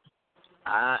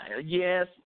her? Yes.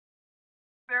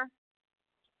 Sir?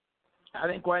 I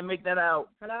didn't quite make that out.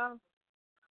 Hello?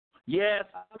 Yes.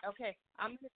 Okay.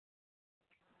 I'm going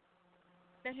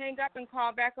to hang up and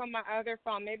call back on my other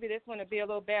phone. Maybe this one will be a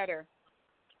little better.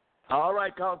 All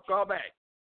right, call back.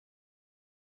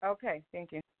 Okay,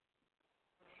 thank you.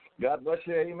 God bless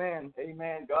you. Amen.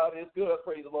 Amen. God is good.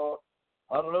 Praise the Lord.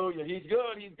 Hallelujah. He's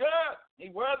good. He's good.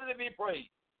 He's worthy to be praised.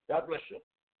 God bless you.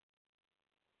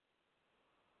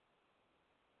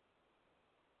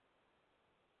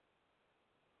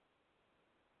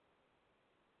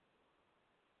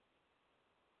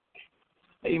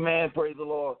 Amen. Praise the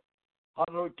Lord.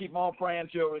 Hallelujah. Keep on praying,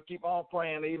 children. Keep on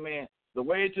praying. Amen. The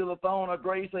way to the throne of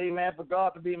grace, amen, for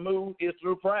God to be moved is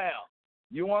through prayer.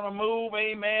 You want to move,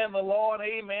 amen, the Lord,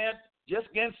 amen,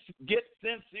 just get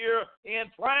sincere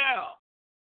in prayer.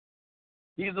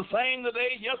 He's the same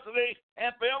today, yesterday,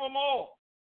 and forevermore.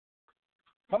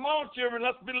 Come on, children,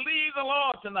 let's believe the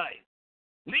Lord tonight.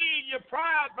 Leave your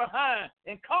pride behind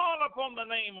and call upon the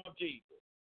name of Jesus.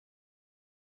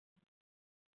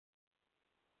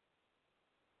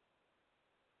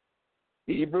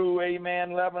 Hebrew,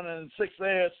 amen, 11 and 6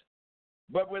 says,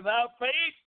 but without faith,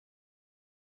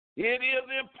 it is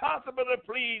impossible to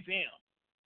please him.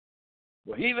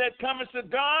 For he that cometh to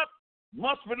God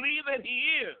must believe that he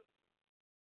is,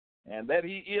 and that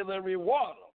he is a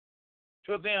rewarder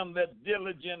to them that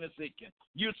diligently seek him.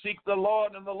 You seek the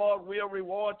Lord, and the Lord will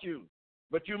reward you.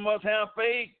 But you must have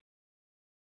faith.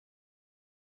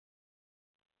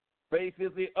 Faith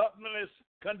is the utmost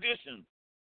condition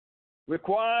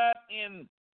required in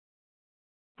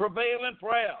prevailing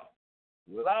prayer.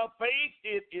 Without faith,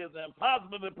 it is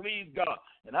impossible to please God.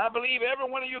 And I believe every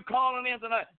one of you calling in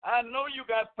tonight, I know you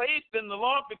got faith in the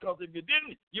Lord, because if you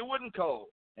didn't, you wouldn't call.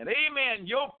 And amen,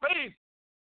 your faith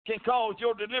can cause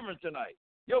your deliverance tonight.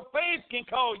 Your faith can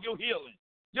cause your healing.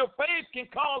 Your faith can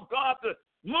cause God to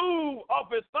move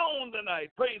off his throne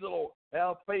tonight. Praise the Lord.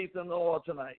 Have faith in the Lord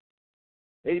tonight.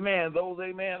 Amen. Those,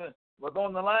 amen, was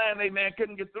on the line, amen,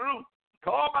 couldn't get through.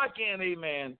 Call back in,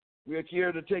 amen. We're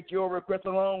here to take your request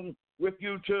along with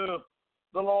you to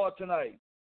the Lord tonight.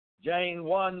 James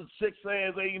 1:6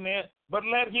 says, amen, but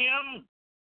let him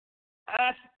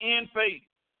ask in faith,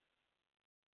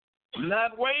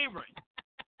 not wavering.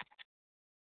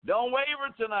 Don't waver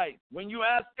tonight. When you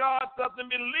ask God something,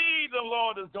 believe the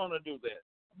Lord is going to do that.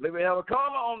 I believe we have a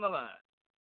caller on the line.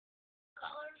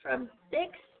 Caller from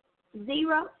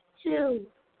 602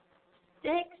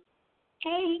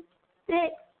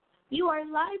 686. You are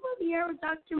live on the air with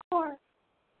Dr. Moore.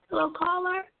 Hello,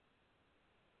 caller.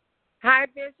 Hi,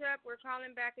 Bishop. We're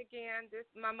calling back again.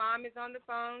 My mom is on the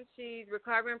phone. She's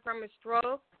recovering from a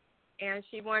stroke, and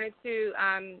she wanted to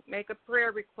make a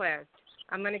prayer request.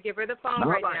 I'm going to give her the phone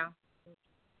right now.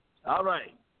 All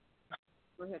right.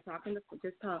 Go ahead,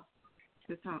 just talk.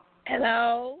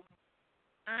 Hello.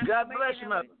 God bless you,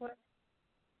 mother.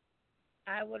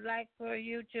 I would like for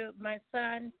you to, my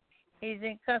son, he's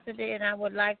in custody, and I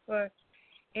would like for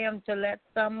him to let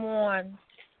someone,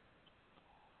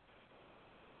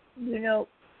 help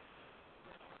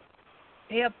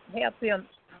him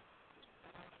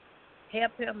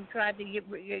try to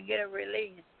get a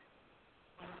release.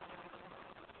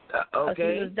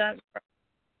 Okay. He was done.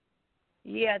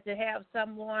 Yeah, to have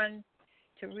someone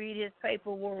to read his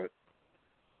paperwork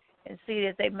and see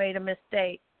that they made a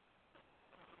mistake.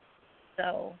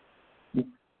 So he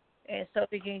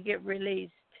can get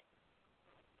released.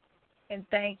 And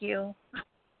thank you.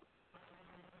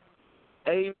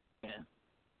 Amen.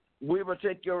 We will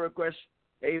take your request.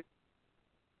 Amen.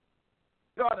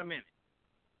 God, a minute.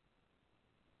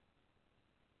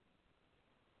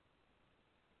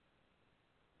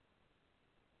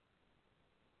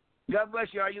 God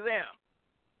bless you. Are you there?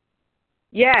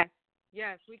 Yes.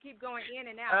 We keep going in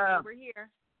and out. We're here.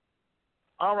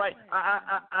 All right.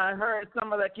 I heard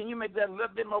some of that. Can you make that a little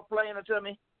bit more plain to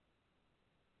me?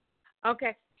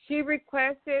 Okay. She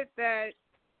requested that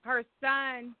her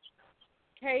son's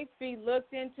case be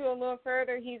looked into a little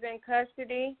further. He's in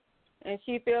custody, and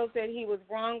she feels that he was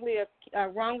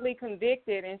wrongly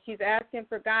convicted, and she's asking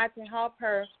for God to help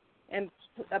her and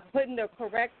putting the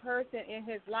correct person in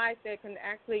his life that can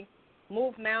actually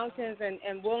move mountains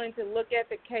and willing to look at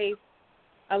the case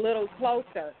a little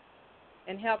closer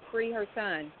and help free her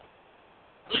son.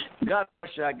 God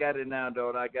bless you. I got it now,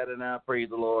 daughter. I got it now. Praise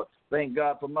the Lord. Thank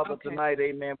God for Mother tonight.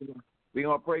 Amen. We're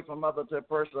going to pray for Mother to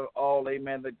first of all,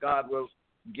 amen, that God will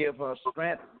give her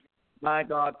strength, my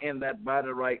God, in that body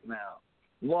right now.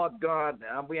 Lord God,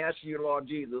 we ask you, Lord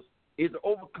Jesus, is to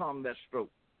overcome that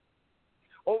stroke.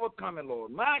 Overcome it,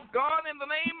 Lord. My God, in the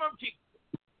name of Jesus.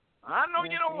 I know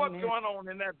you know what's going on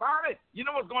in that body. You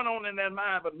know what's going on in that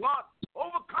mind. But, Lord,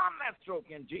 overcome that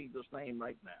stroke in Jesus' name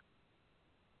right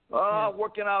now.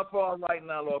 Working out for her right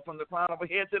now, Lord, from the crown of her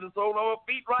head to the sole of her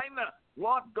feet right now.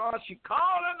 Lord God, she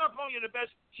calling upon you the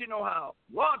best she know how.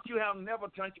 Lord, you have never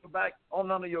turned your back on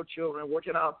none of your children,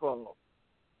 working out for her.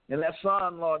 And that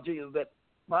son, Lord Jesus, that,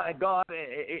 my God,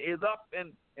 is up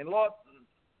and Lord,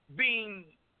 being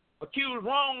accused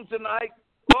wrong tonight.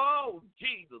 Oh,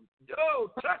 Jesus.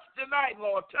 Oh, touch tonight,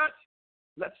 Lord. Touch.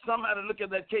 Let somebody look at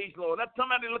that case, Lord. Let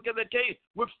somebody look at that case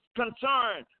with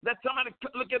concern. Let somebody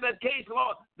look at that case,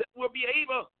 Lord, that will be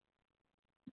able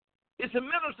to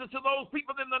minister to those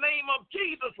people in the name of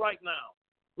Jesus right now.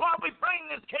 Lord, we bring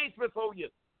this case before you.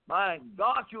 My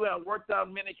God, you have worked out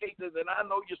many cases, and I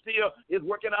know you still is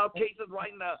working out cases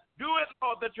right now. Do it,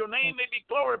 Lord, that your name may be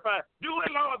glorified. Do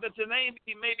it, Lord, that your name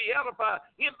may be edified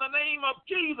in the name of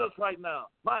Jesus right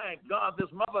now. My God,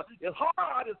 this mother, his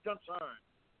heart is concerned.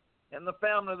 and the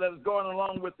family that is going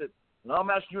along with it. And I'm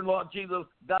asking you, Lord Jesus,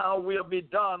 thy will be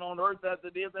done on earth as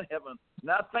it is in heaven.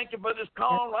 And I thank you for this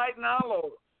call right now,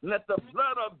 Lord. Let the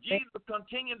blood of Jesus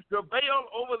continue to prevail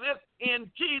over this.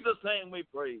 In Jesus' name we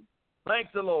pray.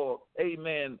 Thanks the Lord.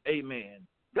 Amen. Amen.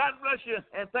 God bless you,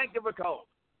 and thank you for calling.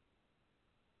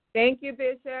 Thank you,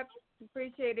 Bishop.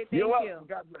 Appreciate it. Thank You're welcome. you.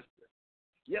 God bless you.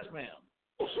 Yes, ma'am.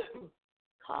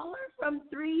 Caller from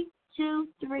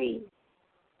 323.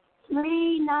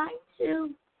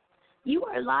 392. You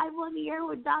are live on the air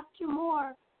with Dr.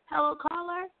 Moore. Hello,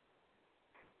 caller.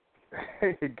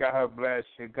 Hey, God bless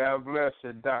you. God bless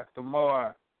you, Dr.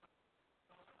 Moore.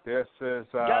 This is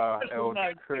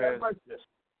Elder Chris.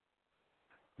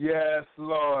 Yes,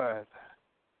 Lord.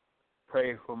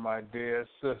 Pray for my dear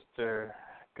sister,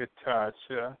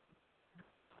 Katasha.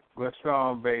 What's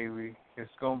wrong, baby?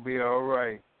 It's going to be all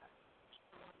right.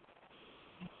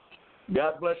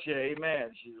 God bless you.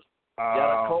 Amen. She's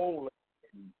got a cold.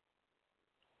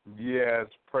 Yes,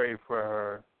 pray for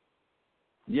her.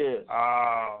 Yes.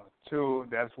 Two,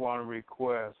 that's one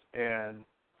request. And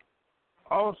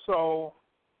also,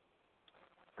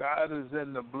 God is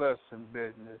in the blessing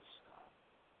business.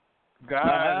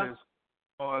 God is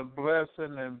on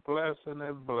blessing and blessing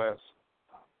and blessing.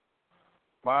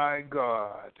 My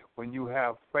God, when you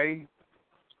have faith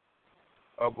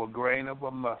of a grain of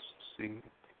a mustard seed.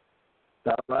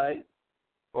 That's right.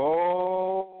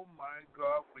 Oh, my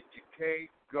God, when you can't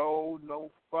go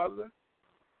no further,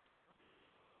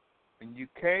 and you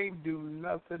can't do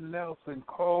nothing else and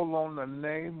call on the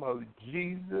name of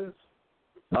Jesus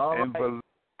and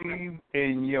believe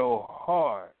in your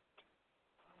heart,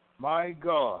 my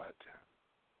God,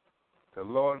 the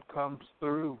Lord comes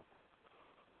through.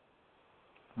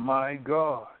 My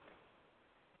God.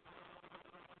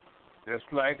 Just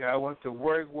like I went to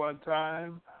work one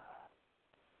time,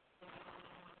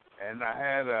 and I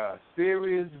had a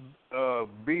serious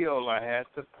bill I had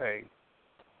to pay.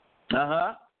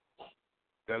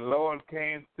 The Lord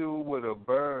came through with a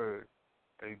bird,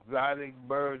 exotic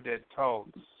bird that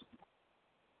talks.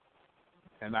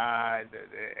 And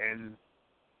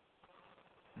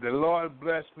the Lord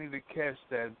blessed me to catch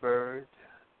that bird.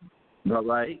 All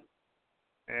right.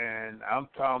 And I'm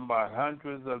talking about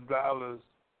hundreds of dollars.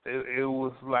 It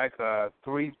was like a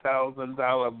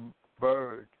 $3,000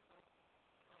 bird.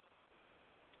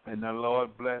 And the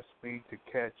Lord blessed me to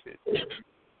catch it.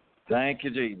 Thank you,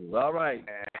 Jesus. All right.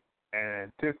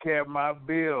 And took care of my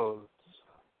bills.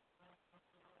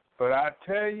 But I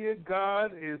tell you,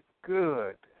 God is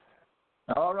good.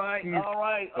 All right, He's all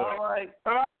right, good. all right.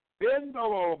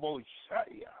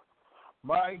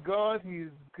 My God,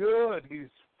 He's good. He's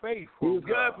faithful. He's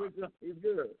good. He's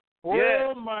good. Oh,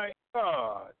 yes. my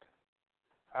God.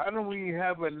 How do we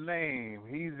have a name?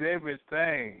 He's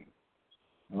everything.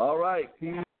 All right.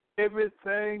 He's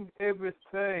everything.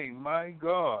 My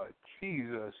God.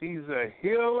 Jesus. He's a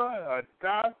healer, a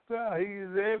doctor.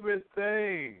 He's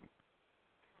everything.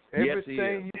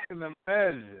 Everything you can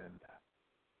imagine.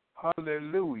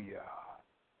 Hallelujah.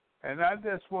 And I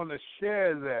just want to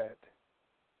share that.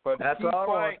 But that's keep all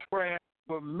right. on praying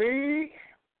for me,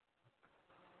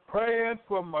 praying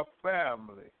for my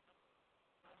family,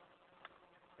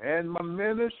 and my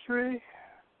ministry.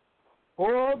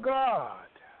 Oh, God.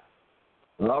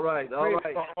 All right, all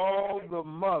pray right. for all the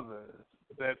mothers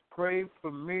that pray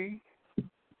for me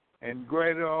and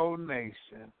greater old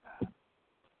nation.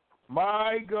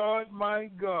 My God,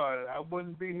 I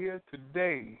wouldn't be here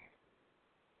today.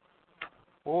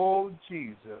 Oh,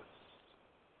 Jesus.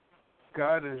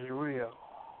 God is real.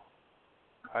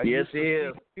 Yes, He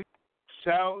is.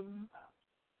 Shouting.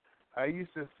 I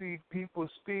used to see people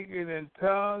speaking in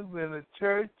tongues in the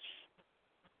church,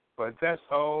 but that's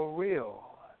all real.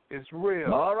 It's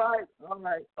real. All right, all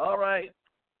right, all right.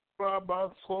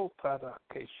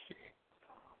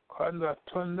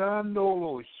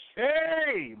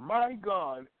 My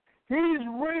God, He's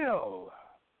real.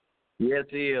 Yes,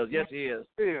 He is. Yes, He is.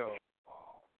 Real.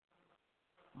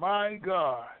 My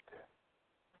God.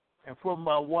 And for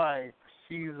my wife,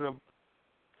 she's a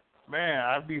man.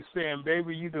 I'd be saying,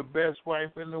 baby, you the best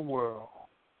wife in the world.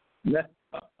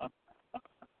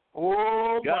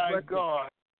 Oh, my God.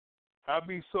 I'd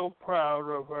be so proud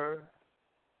of her.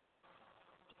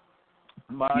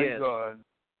 My God.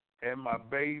 And my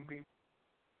baby,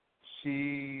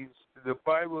 the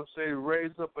Bible says,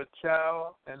 raise up a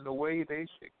child in the way they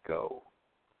should go.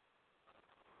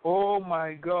 Oh,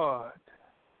 my God.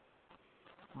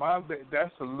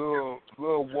 That's a little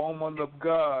woman of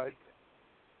God.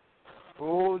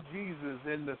 Oh, Jesus,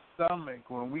 in the stomach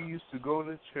when we used to go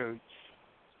to church.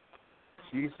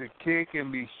 She used to kick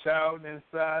and be shouting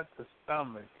inside the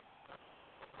stomach.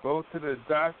 Go to the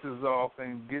doctor's office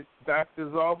and get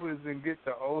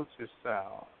the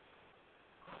ultrasound.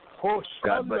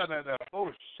 God bless you.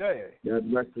 God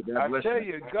bless you. God bless I tell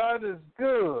you, God is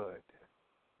good.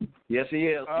 Yes, He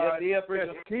is. Yes, He is.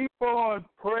 Just keep on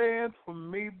praying for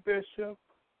me, Bishop.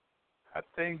 I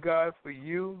thank God for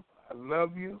you. I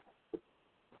love you.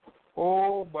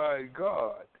 Oh, my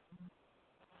God.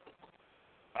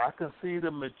 I can see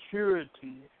the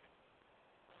maturity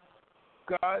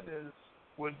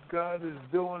what God is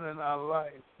doing in our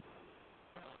life.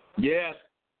 Yes.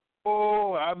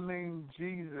 Oh, I mean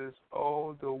Jesus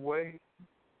all the way.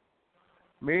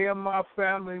 Me and my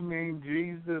family mean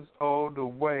Jesus all the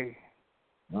way.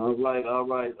 All right, all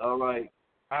right, all right.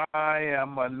 I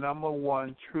am a number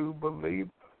one true believer,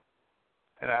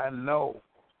 and I know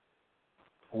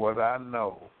what I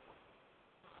know.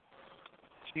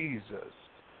 Jesus.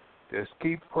 Just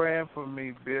keep praying for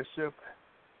me, Bishop.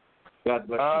 God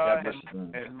bless you. God bless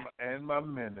you. And my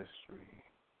ministry.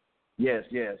 Yes,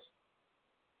 yes.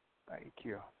 Thank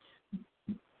you.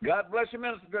 God bless you,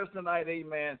 Minister Chris, tonight.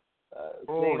 Amen.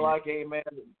 Seems like, amen,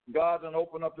 God done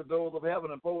open up the doors of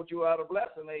heaven and poured you out a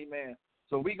blessing. Amen.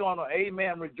 So we're going to,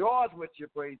 amen, rejoice with you.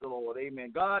 Praise the Lord.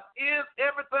 Amen. God is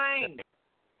everything.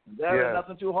 There is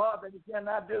nothing too hard that He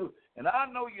cannot do. And I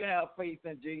know you have faith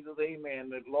in Jesus. Amen.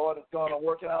 The Lord is going to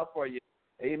work it out for you.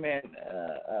 Amen.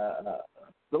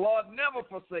 The Lord never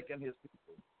forsaken His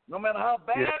people. No matter how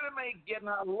bad it may get and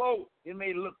how low it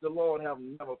may look, the Lord have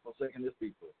never forsaken His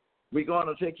people. We're going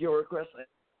to take your request and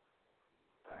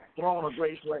throne of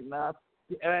grace right now.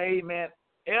 Amen.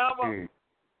 Ever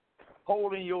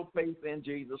holding your faith in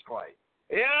Jesus Christ.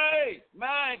 Hey,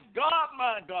 my God,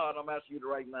 I'm asking you to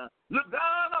right now. Look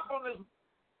down up on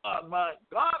this, my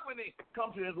God, when He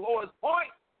comes to His lowest point.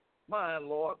 My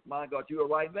Lord, my God, you are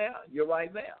right there. You're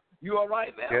right there. You are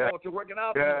right there. Lord, you're working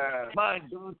out. My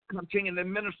God, continue to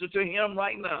minister to Him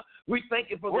right now. We thank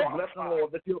You for the blessing,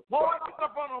 Lord, that You're pouring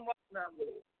upon Him right now,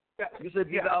 Lord. You said,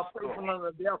 "Be thou faithful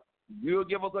unto death. You'll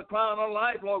give us a crown of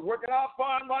life, Lord. Work it out for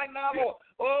Him right now, Lord.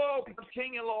 Oh,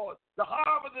 continue, Lord. The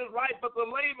harvest is ripe, but the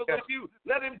labor is few.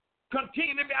 Let Him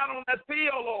continue to be out on that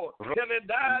field, Lord, till He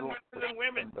dies, men and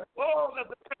women. Oh, that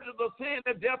the penalty of sin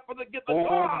and death for the gift of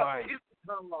God is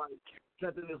eternal life.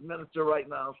 Strengthen this minister right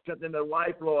now. Strengthen that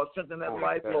wife, Lord. Strengthen that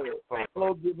wife, Lord.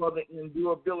 Lord, give her the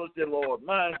endurability, Lord.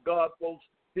 My God, folks,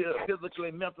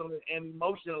 physically, mentally, and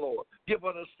emotionally, Lord. Give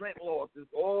her the strength, Lord.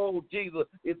 Oh, Jesus,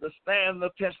 it's to stand the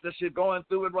test that she's going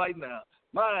through it right now.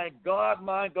 My God,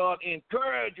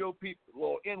 encourage your people,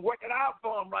 Lord, and work it out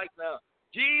for them right now.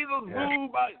 Jesus,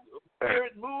 move by your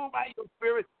Spirit, move by your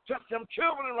Spirit. Touch them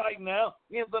children right now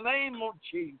in the name of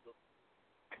Jesus.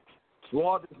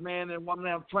 Lord, this man and woman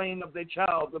have trained up their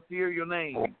child to fear Your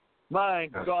name. My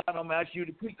God, I'm asking You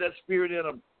to keep that spirit in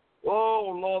them.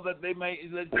 Oh, Lord, that they may,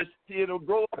 it'll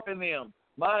grow up in them.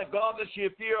 My God, that she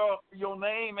fear Your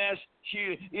name as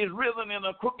she is risen in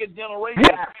a crooked generation.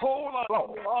 Hold on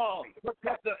to Your arm,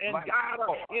 protect her and guide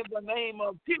her in the name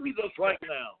of Jesus right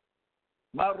now.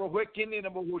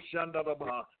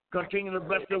 Continue to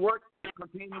bless the work,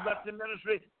 continue to bless the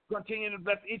ministry, continue to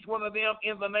bless each one of them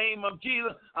in the name of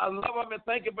Jesus. I love them and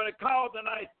thank You for the call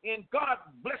tonight. And God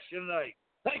bless You tonight.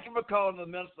 Thank You for calling the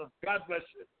minister. God bless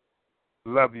you.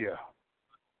 Love you.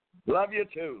 Love you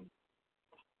too.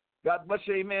 God bless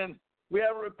you. Amen. We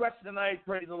have a request tonight,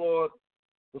 praise the Lord,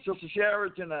 for Sister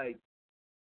Sherry tonight.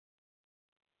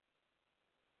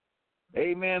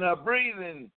 Amen. Her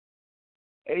breathing,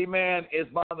 amen, is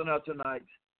bothering her tonight.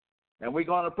 And we're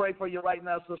going to pray for you right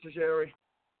now, Sister Sherry.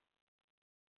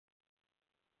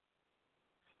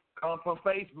 Come from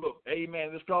Facebook.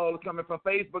 Amen. This call is coming from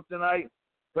Facebook tonight.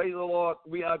 Praise the Lord.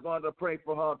 We are going to pray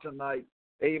for her tonight.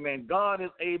 Amen. God is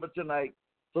able tonight.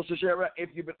 Sister Sherry, if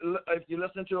you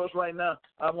listen to us right now,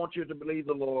 I want you to believe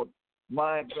the Lord.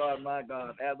 My God, my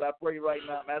God. As I pray right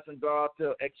now, I'm asking God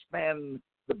to expand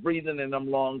the breathing in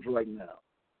them lungs right now.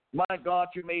 My God,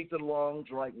 You made the lungs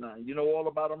right now. You know all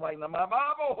about them right now. My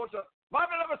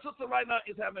beloved sister right now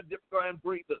is having difficulty in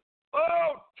breathing.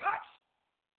 Oh, touch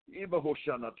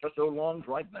those lungs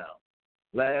right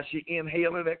now. As she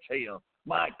inhale and exhale.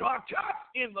 My God, touch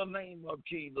in the name of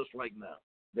Jesus right now.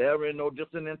 There is no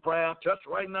distance in prayer. Touch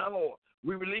right now, Lord.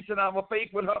 We releasing our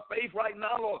faith with her faith right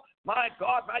now, Lord. My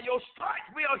God, by Your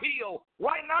stripes we are healed.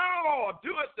 Right now, Lord, do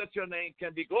it that Your name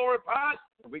can be glorified.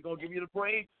 And we're going to give You the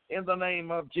praise in the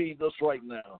name of Jesus right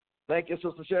now. Thank you,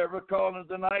 Sister Sherry, for calling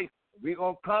tonight. We're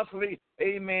going to constantly,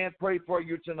 amen, pray for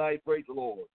you tonight. Praise the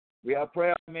Lord. We have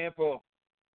prayer, amen, for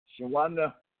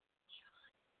Shawanda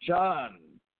Sean.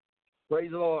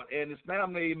 Praise the Lord. And his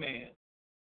family, amen.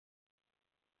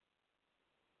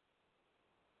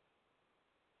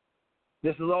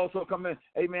 This is also coming,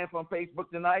 amen, from Facebook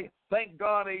tonight. Thank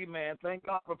God, amen. Thank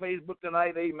God for Facebook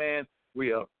tonight, amen.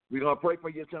 We're going to pray for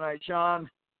you tonight, Sean,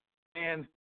 and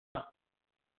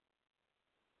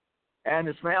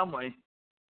his family.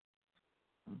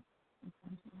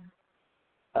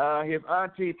 His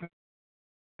auntie,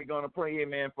 we're going to pray,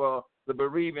 amen, for the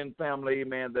bereaving family,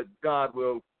 amen, that God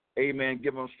will, amen,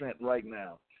 give them strength right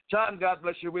now. Sean, God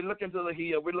bless you. We're looking to the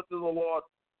hill. We look to the Lord,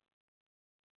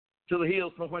 to the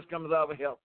hills from which comes our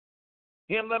help.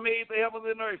 Him that made the heavens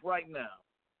and earth right now.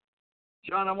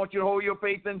 Sean, I want you to hold your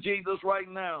faith in Jesus right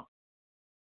now.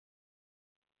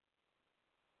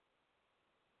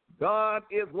 God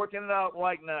is working it out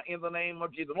right now in the name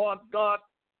of Jesus. Lord God,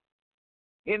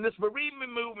 in this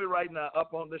bereavement movie right now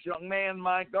upon this young man,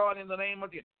 my God, in the name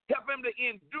of Jesus, help him to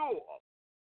endure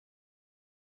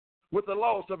with the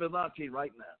loss of his auntie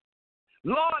right now.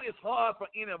 Lord, it's hard for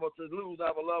any of us to lose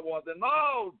our loved ones. And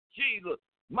oh, Jesus,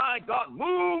 my God,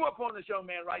 move upon this young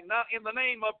man right now in the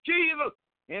name of Jesus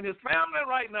and his family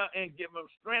right now and give him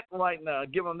strength right now.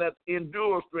 Give him that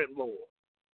endure strength, Lord.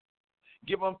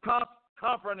 Give him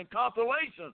comfort and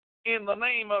consolation in the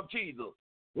name of Jesus.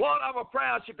 Lord, our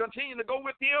prayers should continue to go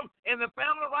with him and the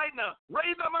family right now.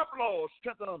 Raise them up, Lord.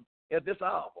 Strengthen them at this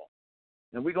hour.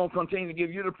 And we're going to continue to give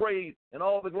you the praise and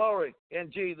all the glory in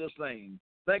Jesus' name.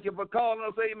 Thank you for calling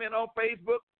us, amen, on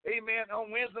Facebook. Amen. On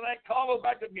Wednesday night, call us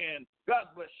back again.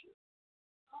 God bless you.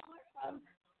 Caller from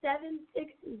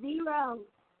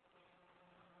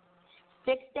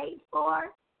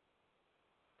 760-684.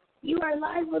 You are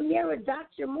live on the air with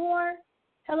Dr. Moore.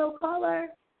 Hello, caller.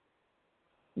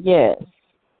 Yes.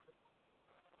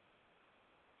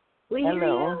 We hear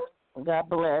Hello. you. God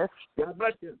bless. God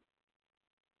bless you.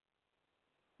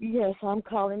 Yes, I'm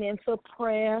calling in for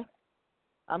prayer.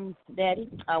 Daddy,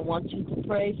 I want you to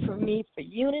pray for me for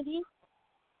unity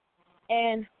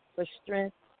and for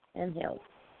strength and health.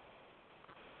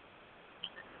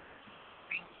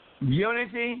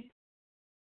 Unity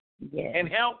and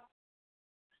health.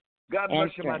 God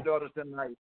bless you, my daughters,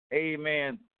 tonight.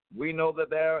 Amen. We know that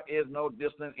there is no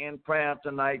distance in prayer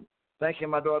tonight. Thank you,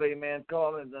 my daughter, amen.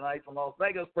 Calling tonight from Las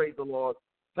Vegas. Praise the Lord.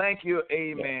 Thank you,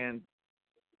 amen.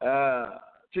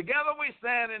 Together we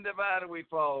stand and divided we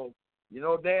fall. You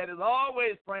know, Dad is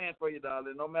always praying for you,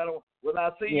 darling. No matter whether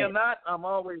I see you or not, I'm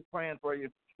always praying for you.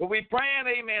 But we praying,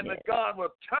 amen, that God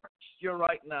will touch you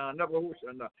right now.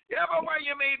 Everywhere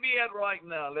you may be at right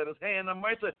now, let his hand of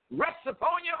mercy rest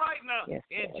upon you right now.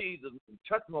 In Jesus' name.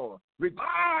 Touch more.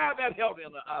 Revive that health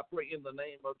in her, I pray, in the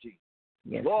name of Jesus.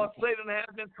 Lord, Satan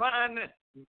has been trying to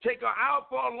take her out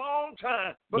for a long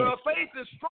time, but her faith is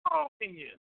strong in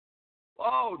you.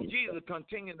 Oh, Jesus,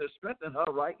 continue to strengthen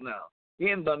her right now.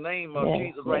 In the name of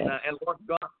Jesus right now. And Lord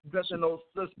God, strengthen those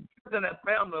sisters, strengthen that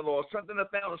family, Lord. Strengthen the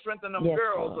family, strengthen them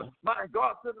girls. Lord. My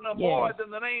God, strengthen them boys in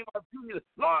the name of Jesus.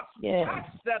 Lord,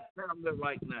 touch that family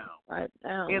right now. Right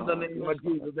now. In the name of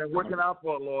Jesus. They're working out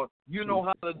for her, Lord. You know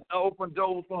how to open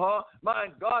doors for her. My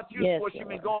God, you know what she's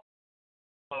been going.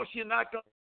 Oh, she's not going.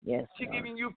 She's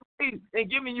giving you praise and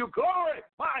giving you glory.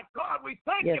 My God, we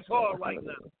thank you for her right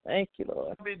now. Thank you,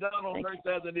 Lord. Be done on earth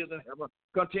as it is in heaven.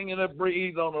 Continue to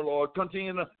breathe on the Lord.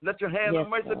 Continue to let your hand of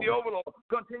mercy be over, Lord.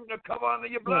 Continue to cover under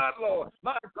your blood, Lord.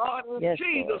 My God, in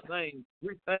Jesus' name,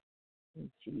 we thank you.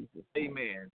 In Jesus' name.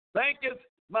 Amen. Thank you,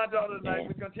 my daughter, tonight.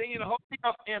 We continue to hold you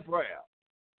up in prayer.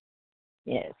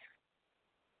 Yes.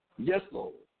 Yes,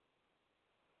 Lord.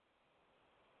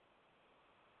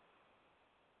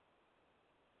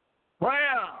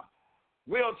 Prayer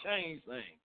will change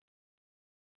things.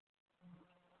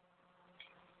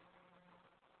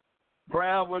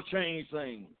 Prayer will change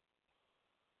things.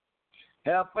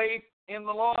 Have faith in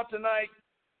the Lord tonight.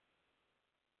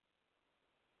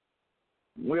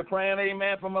 We're praying,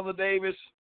 amen, for Mother Davis.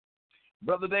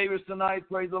 Brother Davis tonight,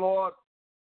 praise the Lord.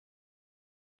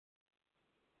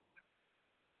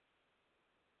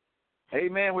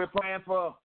 Amen. We're praying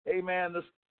for, amen,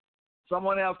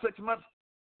 someone else 6 months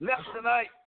left tonight.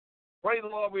 Praise the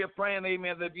Lord. We are praying,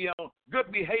 amen, that be on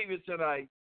good behavior tonight.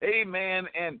 Amen.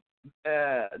 And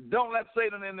don't let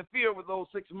Satan interfere with those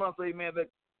 6 months, amen, that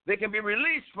they can be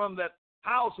released from that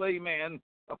house, amen,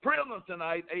 a prison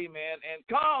tonight, amen, and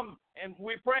come, and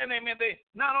we pray, amen, they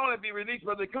not only be released,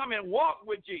 but they come and walk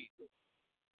with Jesus.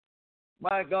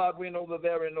 My God, we know that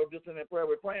there is no distance in prayer.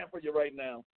 We're praying for you right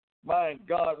now. My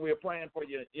God, we're praying for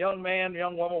you. Young man,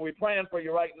 young woman, we're praying for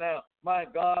you right now. My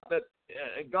God, that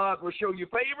God will show you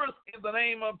favors in the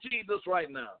name of Jesus right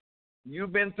now.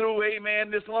 You've been through, amen,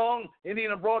 this long, and he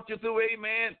done brought you through,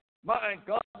 amen. My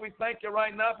God, we thank you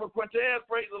right now for Quintez.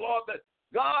 Praise the Lord that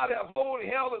God has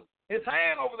held his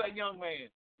hand over that young man.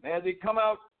 As he come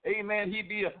out, amen, he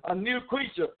be a new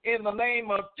creature in the name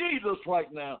of Jesus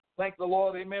right now. Thank the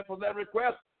Lord, amen, for that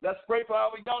request. Let's pray for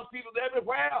our young people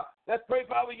everywhere. Let's pray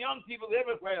for our young people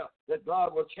everywhere that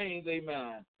God will change,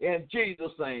 amen. In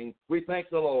Jesus' name, we thank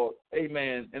the Lord.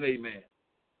 Amen and amen.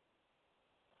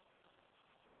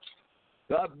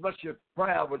 God bless you.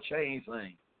 Prayer will change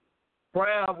things.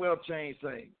 Prayer will change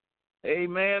things.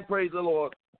 Amen. Praise the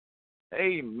Lord.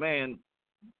 Amen.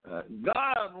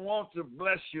 God wants to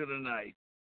bless you tonight.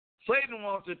 Satan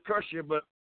wants to curse you, but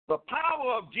the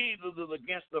power of Jesus is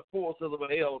against the forces of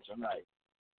hell tonight.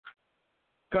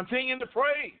 Continue to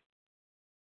pray.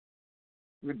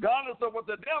 Regardless of what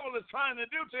the devil is trying to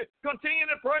do, to continue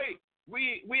to pray.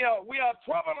 We are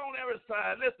troubled on every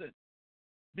side. Listen,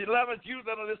 beloved, you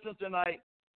that are listening tonight,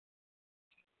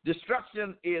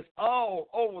 destruction is all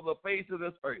over the face of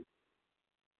this earth.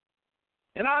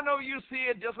 And I know you see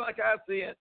it just like I see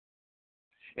it.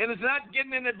 And it's not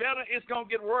getting any better. It's going to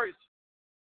get worse.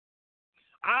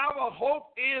 Our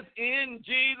hope is in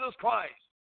Jesus Christ.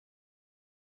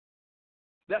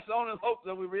 That's the only hope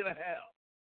that we really have.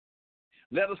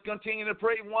 Let us continue to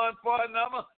pray one for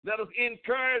another. Let us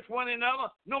encourage one another.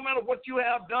 No matter what you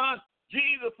have done,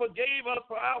 Jesus forgave us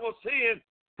for our sins.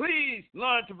 Please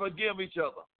learn to forgive each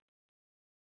other.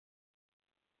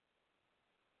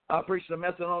 I preached a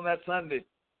message on that Sunday.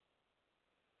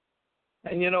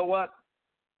 And you know what?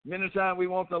 Many times we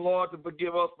want the Lord to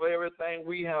forgive us for everything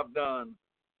we have done.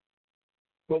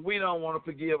 But we don't want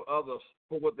to forgive others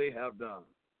for what they have done.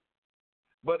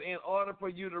 But in order for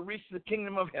you to reach the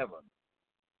kingdom of heaven,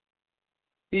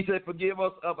 he said, forgive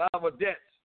us of our debts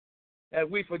as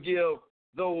we forgive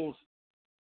those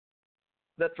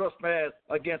that trespass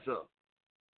against us.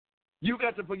 You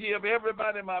got to forgive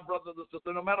everybody, my brothers and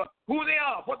sisters, no matter who they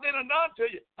are, what they have done to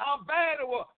you, how bad it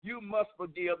was. You must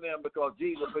forgive them because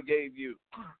Jesus forgave you.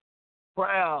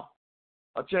 Prayer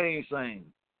will change things.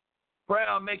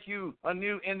 Prayer will make you a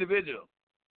new individual.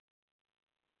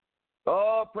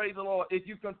 Oh, praise the Lord. If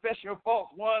you confess your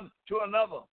faults one to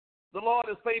another, the Lord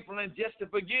is faithful and just to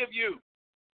forgive you.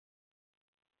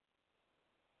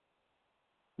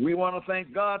 We want to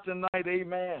thank God tonight,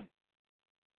 amen,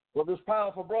 for this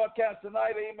powerful broadcast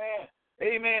tonight, amen.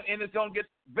 Amen. And it's going to get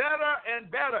better and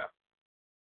better.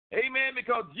 Amen.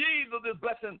 Because Jesus is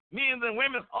blessing men and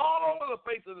women all over the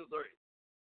face of this earth.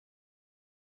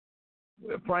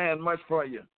 We're praying much for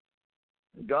you.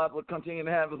 God will continue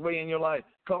to have his way in your life.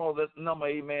 Call this number,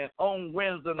 amen, on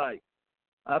Wednesday night.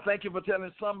 I thank you for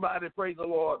telling somebody, praise the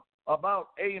Lord, about,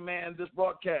 amen, this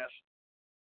broadcast.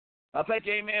 I thank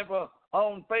you, amen, for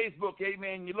on Facebook,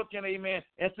 amen, you look in, amen,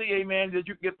 and see, amen, that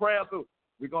you can get prayer through.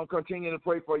 We're going to continue to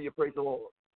pray for you, praise the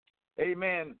Lord.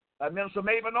 Amen. Minister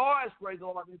Maven Noyes, praise the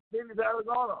Lord, in Phoenix,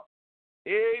 Arizona,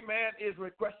 amen, is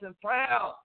requesting prayer.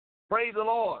 Praise the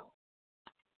Lord.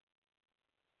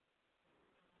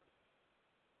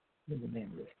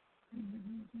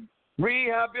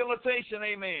 Rehabilitation,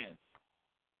 amen.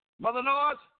 Mother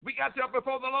Noyes, we got you up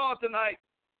before the Lord tonight.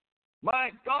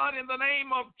 My God, in the name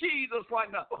of Jesus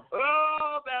right now.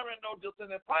 Oh, there ain't no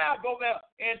distance in prayer. Go there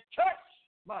and touch,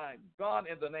 my God,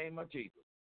 in the name of Jesus.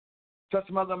 Touch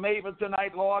Mother Maven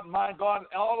tonight, Lord, my God,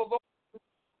 all of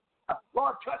those.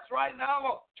 Lord, touch right now,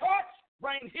 Lord. Touch.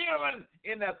 Bring healing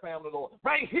in that family, Lord.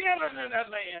 Bring healing in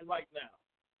that land right now.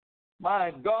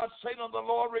 My God, Satan, the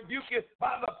Lord rebuke you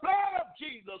by the blood of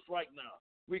Jesus right now.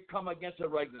 We come against it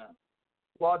right now.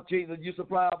 Lord Jesus, you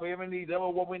supply for every need, ever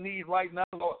what we need right now,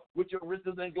 Lord, with your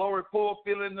riches and glory,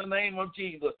 fulfill in the name of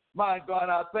Jesus. My God,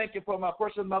 I thank you for my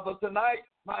precious mother tonight.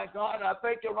 My God, I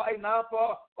thank you right now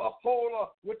for a hold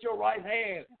with your right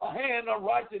hand, a hand of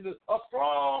righteousness, a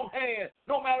strong hand.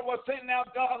 No matter what's Satan now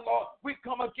done, Lord, we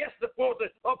come against the forces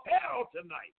of hell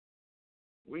tonight.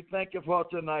 We thank you for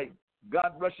tonight.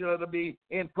 God bless you. Let it be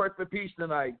in perfect peace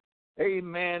tonight.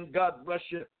 Amen. God bless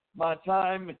you. My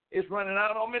time is running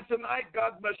out on me tonight.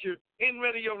 God bless you. In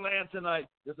Radio Land tonight.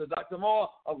 This is Dr. Moore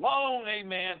alone,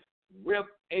 amen, with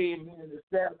amen, the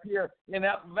staff here in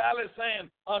Apple Valley saying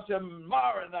until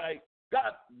tomorrow night,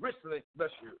 God richly bless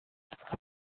you.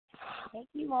 Thank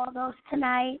you, all those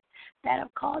tonight that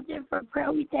have called in for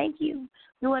prayer. We thank you.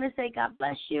 We want to say God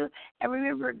bless you. And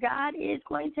remember, God is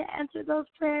going to answer those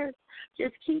prayers.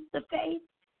 Just keep the faith.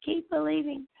 Keep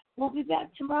believing. We'll be back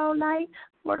tomorrow night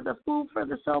for the Food for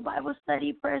the Soul Bible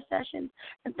Study prayer session.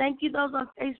 And thank you those on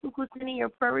Facebook who sent in your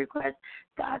prayer requests.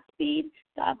 Godspeed.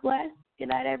 God bless. Good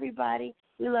night, everybody.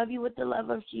 We love you with the love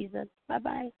of Jesus.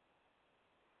 Bye-bye.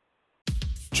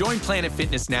 Join Planet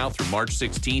Fitness now through March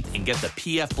 16th and get the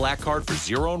PF Black Card for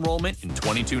zero enrollment and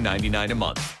 $22.99 a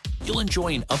month. you'll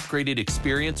enjoy an upgraded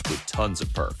experience with tons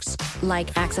of perks.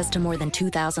 Like access to more than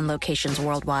 2,000 locations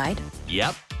worldwide?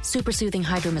 Yep. Super soothing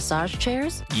hydro massage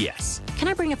chairs? Yes. Can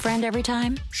I bring a friend every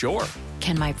time? Sure.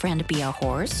 Can my friend be a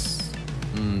horse?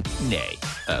 Nay.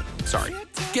 Sorry.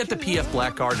 Get the PF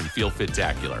Black Card and feel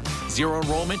fit-tacular. Zero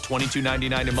enrollment,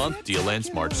 $22.99 a month. Deal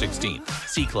ends March 16th.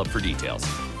 See Club for details.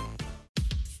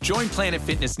 Join Planet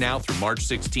Fitness now through March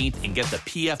 16th and get the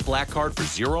PF Black Card for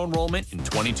zero enrollment and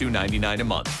 $22.99 a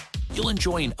month. You'll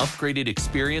enjoy an upgraded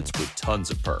experience with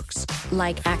tons of perks.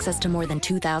 Like access to more than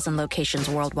 2,000 locations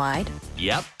worldwide?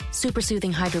 Yep. Super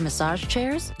soothing hydro massage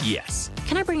chairs? Yes.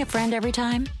 Can I bring a friend every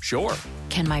time? Sure.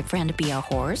 Can my friend be a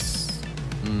horse?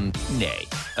 Nay.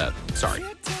 Sorry.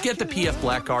 Get the PF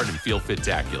Black Card and feel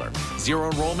fit-tacular. Zero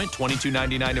enrollment,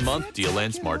 $22.99 a month. Deal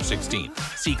ends March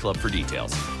 16th. See Club for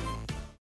details.